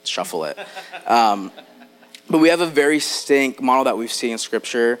singing and shuffle it. But we have a very distinct model that we've seen in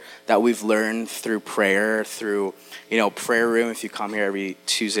Scripture that we've learned through prayer, through, prayer room. If you come here every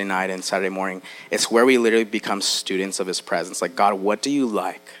Tuesday night and Saturday morning, it's where we literally become students of his presence. Like, God, what do you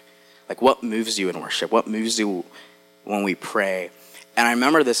like? Like, what moves you in worship? What moves you when we pray? And I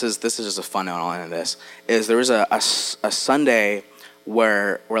remember this is just a fun note, I'll end this, is there was a Sunday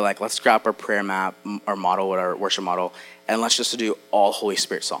where we're like, let's grab our prayer map, our model, our worship model, and let's just do all Holy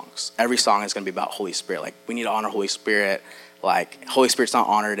Spirit songs. Every song is going to be about Holy Spirit. Like, we need to honor Holy Spirit. Like, Holy Spirit's not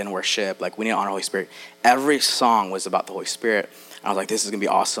honored in worship. Like, we need to honor Holy Spirit. Every song was about the Holy Spirit. And I was like, this is going to be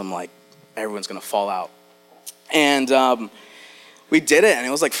awesome. Like, everyone's going to fall out. And we did it, and it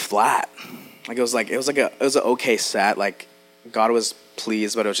was like flat. Like, it was an okay set. Like, God was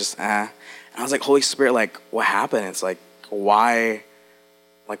pleased, but it was just And I was like, Holy Spirit, like, what happened? It's like, why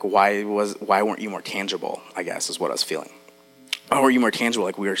weren't you more tangible, I guess, is what I was feeling. Why weren't you more tangible?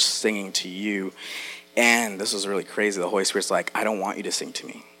 Like, we were singing to you. And this was really crazy. The Holy Spirit's like, I don't want you to sing to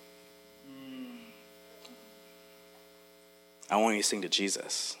me. I want you to sing to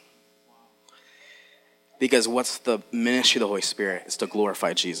Jesus. Because what's the ministry of the Holy Spirit is to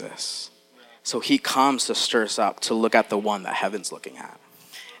glorify Jesus. So he comes to stir us up to look at the one that heaven's looking at.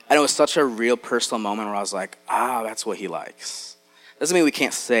 And it was such a real personal moment where I was like, that's what he likes. Doesn't mean we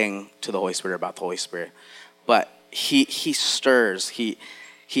can't sing to the Holy Spirit about the Holy Spirit, but he stirs, he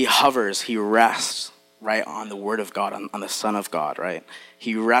hovers, he rests, right, on the Word of God, on the Son of God, right?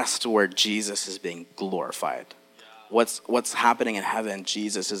 He rests where Jesus is being glorified. What's happening in heaven,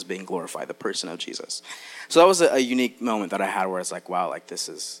 Jesus is being glorified, the person of Jesus. So that was a unique moment that I had where it's like, wow, like this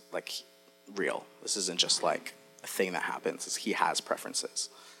is like real. This isn't just like a thing that happens. He has preferences.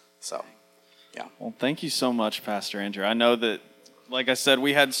 So, yeah. Well, thank you so much, Pastor Andrew. I know that, like I said,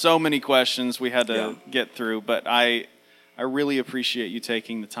 we had so many questions we had to get through, but I really appreciate you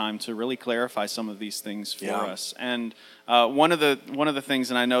taking the time to really clarify some of these things for us. And one of the things,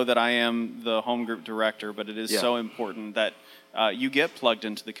 and I know that I am the home group director, but it is so important that you get plugged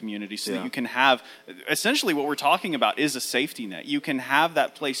into the community so that you can have, essentially what we're talking about is a safety net. You can have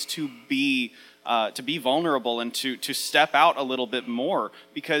that place to be vulnerable and to step out a little bit more,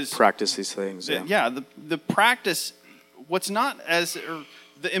 because practice these things. The practice.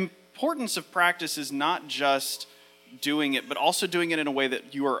 The importance of practice is not just doing it, but also doing it in a way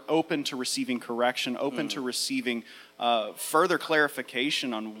that you are open to receiving correction, open to receiving further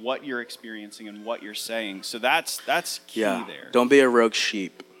clarification on what you're experiencing and what you're saying. So that's key there. Don't be a rogue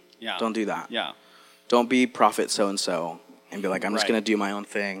sheep. Yeah. Don't do that. Yeah. Don't be prophet so-and-so. and be like, I'm just going to do my own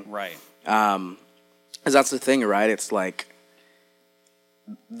thing. Right. Because that's the thing, right? It's like,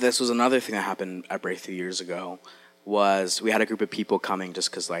 this was another thing that happened at Breakthrough years ago, was we had a group of people coming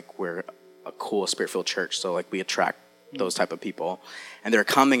just because, like, we're a cool Spirit-filled church, so, like, we attract those type of people. And they're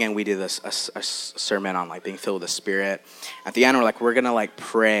coming, and we did a sermon on, like, being filled with the Spirit. At the end, we're like, we're going to, like,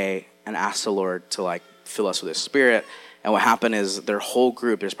 pray and ask the Lord to, like, fill us with His Spirit. And what happened is their whole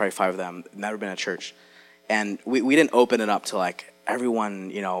group, there's probably 5 of them, never been to church. And we didn't open it up to, like,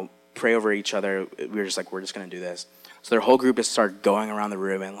 everyone, you know, pray over each other. We were just like, we're just going to do this. So their whole group just started going around the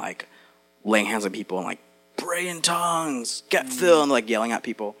room and, like, laying hands on people and, like, pray in tongues, get filled, and, like, yelling at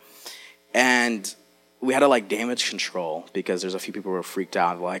people. And we had to, like, damage control because there's a few people who were freaked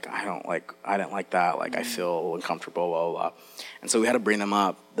out, like, I didn't like that, like, I feel uncomfortable, blah, blah, blah. And so we had to bring them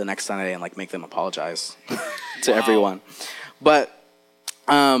up the next Sunday and, like, make them apologize to everyone. But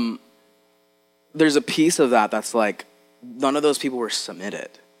there's a piece of that that's, like, none of those people were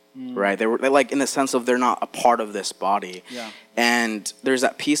submitted. Right? They're like, in the sense of they're not a part of this body. Yeah. And there's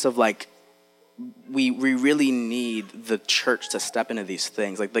that piece of, like, we really need the church to step into these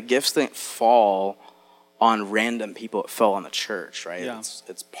things. Like, the gifts didn't fall on random people, it fell on the church, right? Yeah.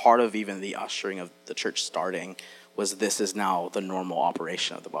 It's part of even the ushering of the church starting, was this is now the normal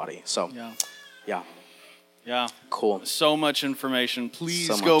operation of the body. So, yeah. Cool. So much information.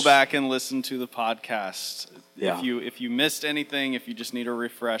 Please go back and listen to the podcast. Yeah. If you missed anything, if you just need a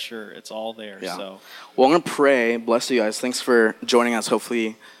refresher, it's all there. Yeah. So, well, I'm going to pray. Bless you guys. Thanks for joining us. Hopefully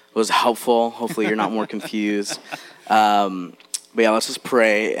it was helpful. Hopefully you're not more confused. But yeah, let's just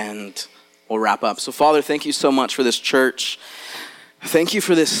pray and we'll wrap up. So, Father, thank you so much for this church. Thank you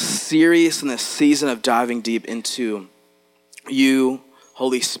for this series and this season of diving deep into you,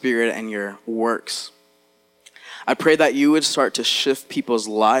 Holy Spirit, and your works. I pray that you would start to shift people's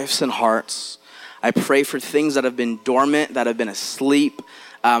lives and hearts. I pray for things that have been dormant, that have been asleep.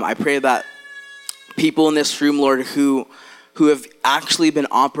 I pray that people in this room, Lord, who have actually been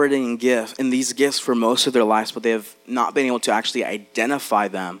operating in these gifts for most of their lives, but they have not been able to actually identify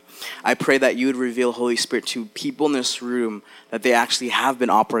them. I pray that you would reveal, Holy Spirit, to people in this room that they actually have been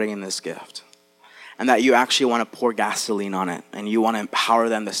operating in this gift. And that you actually want to pour gasoline on it. And you want to empower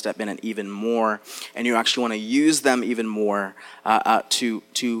them to step in it even more. And you actually want to use them even more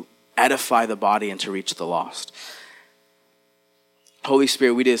to edify the body and to reach the lost. Holy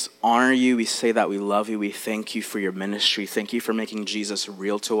Spirit, we just honor you. We say that we love you. We thank you for your ministry. Thank you for making Jesus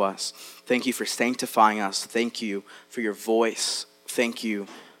real to us. Thank you for sanctifying us. Thank you for your voice. Thank you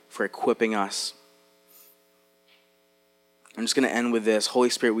for equipping us. I'm just going to end with this. Holy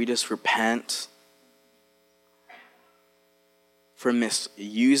Spirit, we just repent for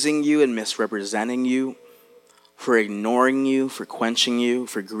misusing you and misrepresenting you, for ignoring you, for quenching you,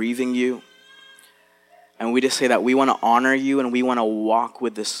 for grieving you. And we just say that we want to honor you and we want to walk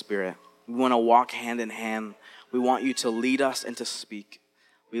with the Spirit. We want to walk hand in hand. We want you to lead us and to speak.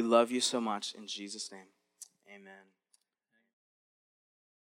 We love you so much. In Jesus' name, amen.